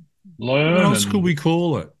and learn. What else could we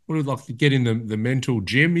call it? What would like to get in the mental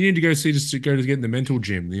gym? You need to go to get in the mental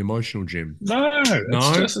gym, the emotional gym. No,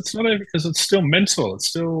 it's not even, because it's still mental. It's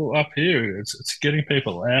still up here. It's getting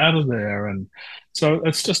people out of there, and so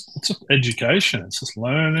it's just education. It's just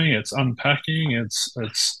learning. It's unpacking.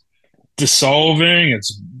 It's dissolving.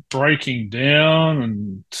 It's breaking down,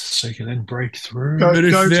 and so you can then break through. Go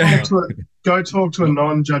talk to a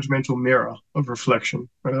non-judgmental mirror of reflection.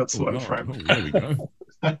 That's the way to frame it. There we go.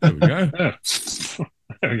 There we go. Yeah.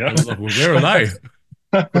 There we go. Well, where are they?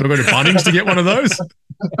 Would I go to Bunnings to get one of those?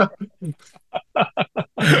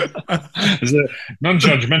 Is it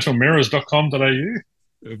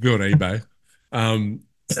nonjudgmentalmirrors.com.au? Be on eBay.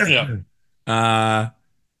 Yeah.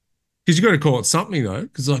 Because you got to call it something though.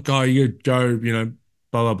 Because you go,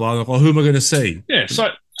 blah blah blah. Like, who am I going to see? Yeah.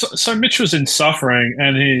 So Mitch was in suffering,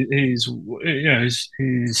 and he's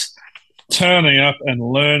turning up and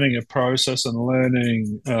learning a process and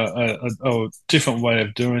learning a different way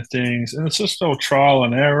of doing things, and it's just all trial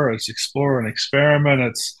and error. It's explore and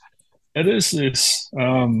experiment. It is this.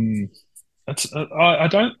 I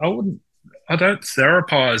don't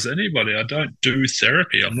therapize anybody. I don't do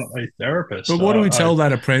therapy. I'm not a therapist. But what do we tell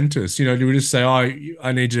that apprentice? Do we just say,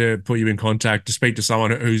 I need to put you in contact to speak to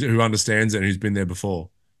someone who understands it and who's been there before?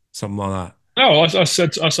 Something like that. No, I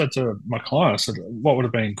said to my client, I said, what would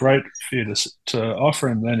have been great for you to offer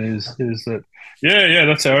him then is that,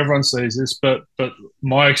 that's how everyone sees this, but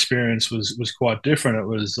my experience was quite different. It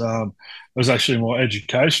was actually more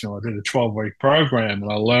educational. I did a 12-week program,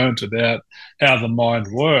 and I learned about how the mind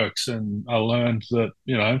works, and I learned that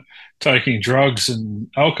taking drugs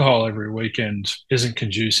and alcohol every weekend isn't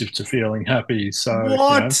conducive to feeling happy. So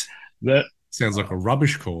what? That sounds like a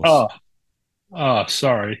rubbish course. Oh,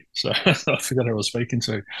 sorry. So I forgot who I was speaking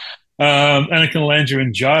to. And it can land you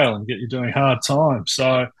in jail and get you doing hard time.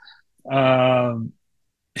 So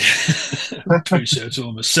peace out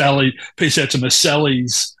to Maselli. Peace out to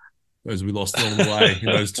Maselli's. Those we lost along the way in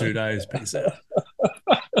those 2 days. Peace out.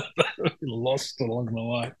 We lost along the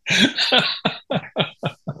way.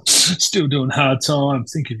 Still doing hard time.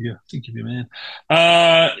 Think of you, man.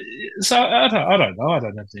 So I don't know. I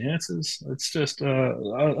don't have the answers. It's just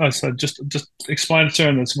I said just explain it to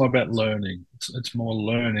him. It's more about learning. It's more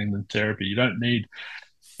learning than therapy. You don't need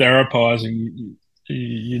therapizing.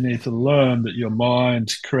 You need to learn that your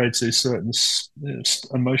mind creates these certain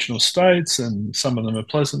emotional states, and some of them are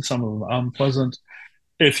pleasant, some of them are unpleasant.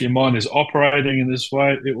 If your mind is operating in this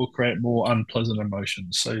way, it will create more unpleasant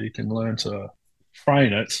emotions. So you can learn to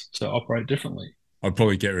train it to operate differently. I'd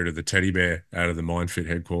probably get rid of the teddy bear out of the MyndFit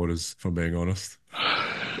headquarters, if I'm being honest.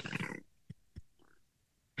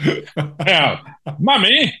 Now,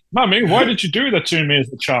 mummy, why did you do that to me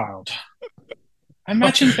as a child?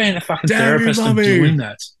 Imagine being a fucking therapist and doing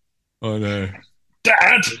that. I know.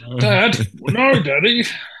 Dad, no, Daddy.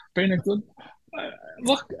 Being a good...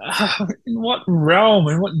 look, in what realm,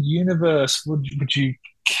 in what universe would you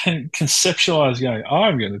conceptualize going,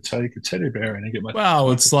 I'm going to take a teddy bear and get my...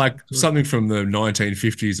 Well, it's like something from the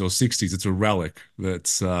 1950s or 60s. It's a relic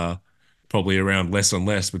that's probably around less and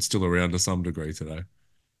less, but still around to some degree today.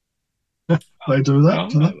 They do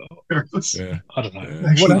that? Yeah. I don't know.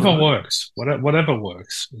 Yeah. Whatever works. Whatever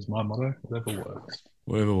works is my motto. Whatever works.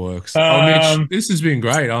 Whatever works. Mitch, this has been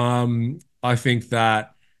great. I think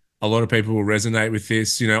that a lot of people will resonate with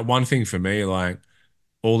this. You know, one thing for me, like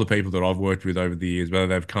all the people that I've worked with over the years, whether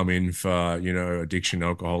they've come in for, you know, addiction,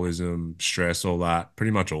 alcoholism, stress, all that,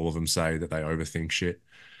 pretty much all of them say that they overthink shit.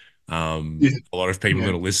 A lot of people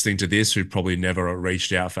that are listening to this who probably never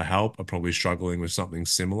reached out for help are probably struggling with something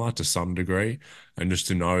similar to some degree. And just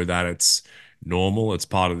to know that it's normal, it's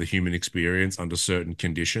part of the human experience under certain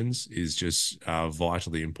conditions is just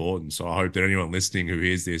vitally important. So I hope that anyone listening who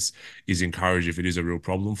hears this is encouraged, if it is a real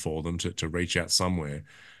problem for them, to reach out somewhere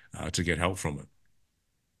to get help from it.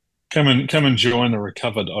 Come and join the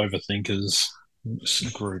Recovered Overthinkers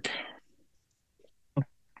group.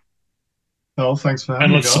 Oh, thanks for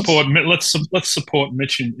having me, guys. Let's support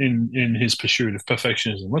Mitch in his pursuit of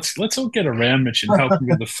perfectionism. Let's all get around Mitch and help him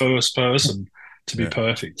be the first person to be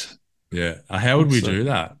perfect. Yeah. How would we do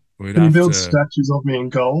that? Can you build statues of me in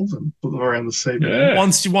gold and put them around the sea? Yeah.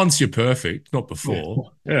 Once you're perfect, not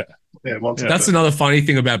before. Yeah. That's another funny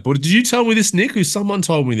thing about Buddha. Did you tell me this, Nick? Someone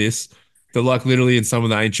told me this. That like literally in some of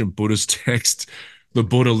the ancient Buddhist texts, the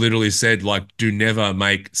Buddha literally said, like, do never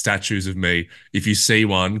make statues of me. If you see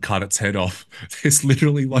one, cut its head off. There's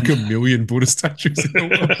literally like 1 million Buddha statues in the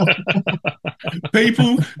world.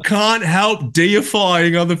 People can't help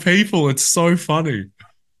deifying other people. It's so funny.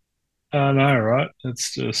 I know, right?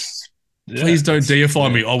 It's just... Yeah, please don't deify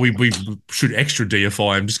me. Oh, we should extra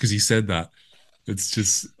deify him just because he said that. It's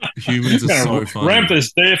just, humans are so funny. Ramp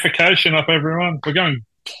this deification up, everyone. We're going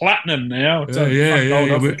platinum now. It's going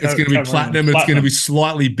to be platinum. It's going to be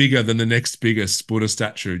slightly bigger than the next biggest Buddha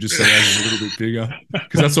statue, just so it's a little bit bigger.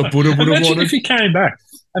 Because that's what Buddha would have wanted. Imagine if he came back.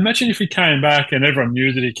 Imagine if he came back and everyone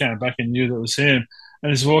knew that he came back and knew that it was him,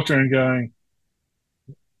 and he's walked around going,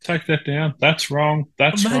 take that down. That's wrong.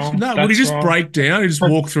 That's wrong. No, would he just break down? He'd just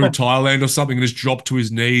walk through Thailand or something and just drop to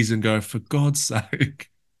his knees and go, for God's sake.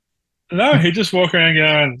 No, he'd just walk around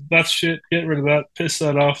going, that's shit, get rid of that, piss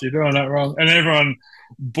that off, you're doing that wrong. And everyone,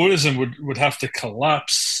 Buddhism would have to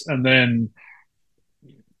collapse and then,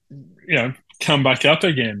 you know, come back up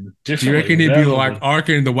again differently. Do you reckon he'd be like, I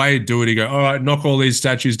reckon the way he'd do it, he'd go, all right, knock all these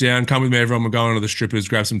statues down, come with me, everyone, we're going to the strippers,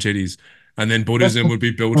 grab some titties. And then Buddhism would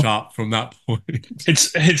be built up from that point.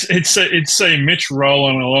 It's say Mitch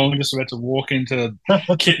rolling along, just about to walk into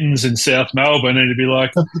Kittens in South Melbourne, and he'd be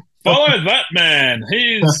like, follow that man.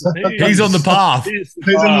 He's on the path. He's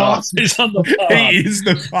on the path. He is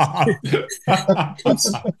the path.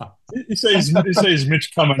 He sees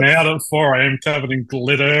Mitch coming out at 4 a.m. covered in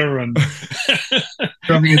glitter and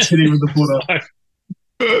grabbing a titty with the Buddha.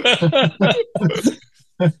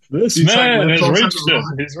 This man has reached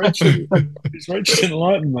it. He's reached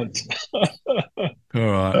enlightenment. All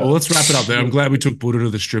right. Well, let's wrap it up there. I'm glad we took Buddha to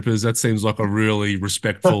the strippers. That seems like a really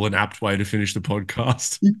respectful and apt way to finish the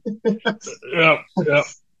podcast. Yep.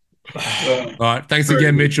 All right. Thanks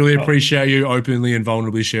again, Mitch. Really appreciate you openly and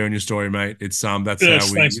vulnerably sharing your story, mate. It's that's how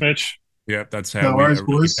we. Thanks, Mitch. Yeah, that's how we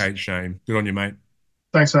eradicate shame. Good on you, mate.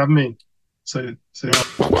 Thanks for having me. See you.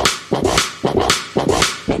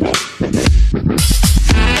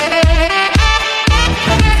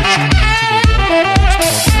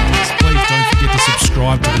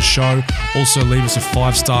 Subscribe to the show. Also leave us a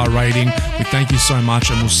 5-star rating. We thank you so much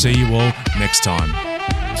and we'll see you all next time.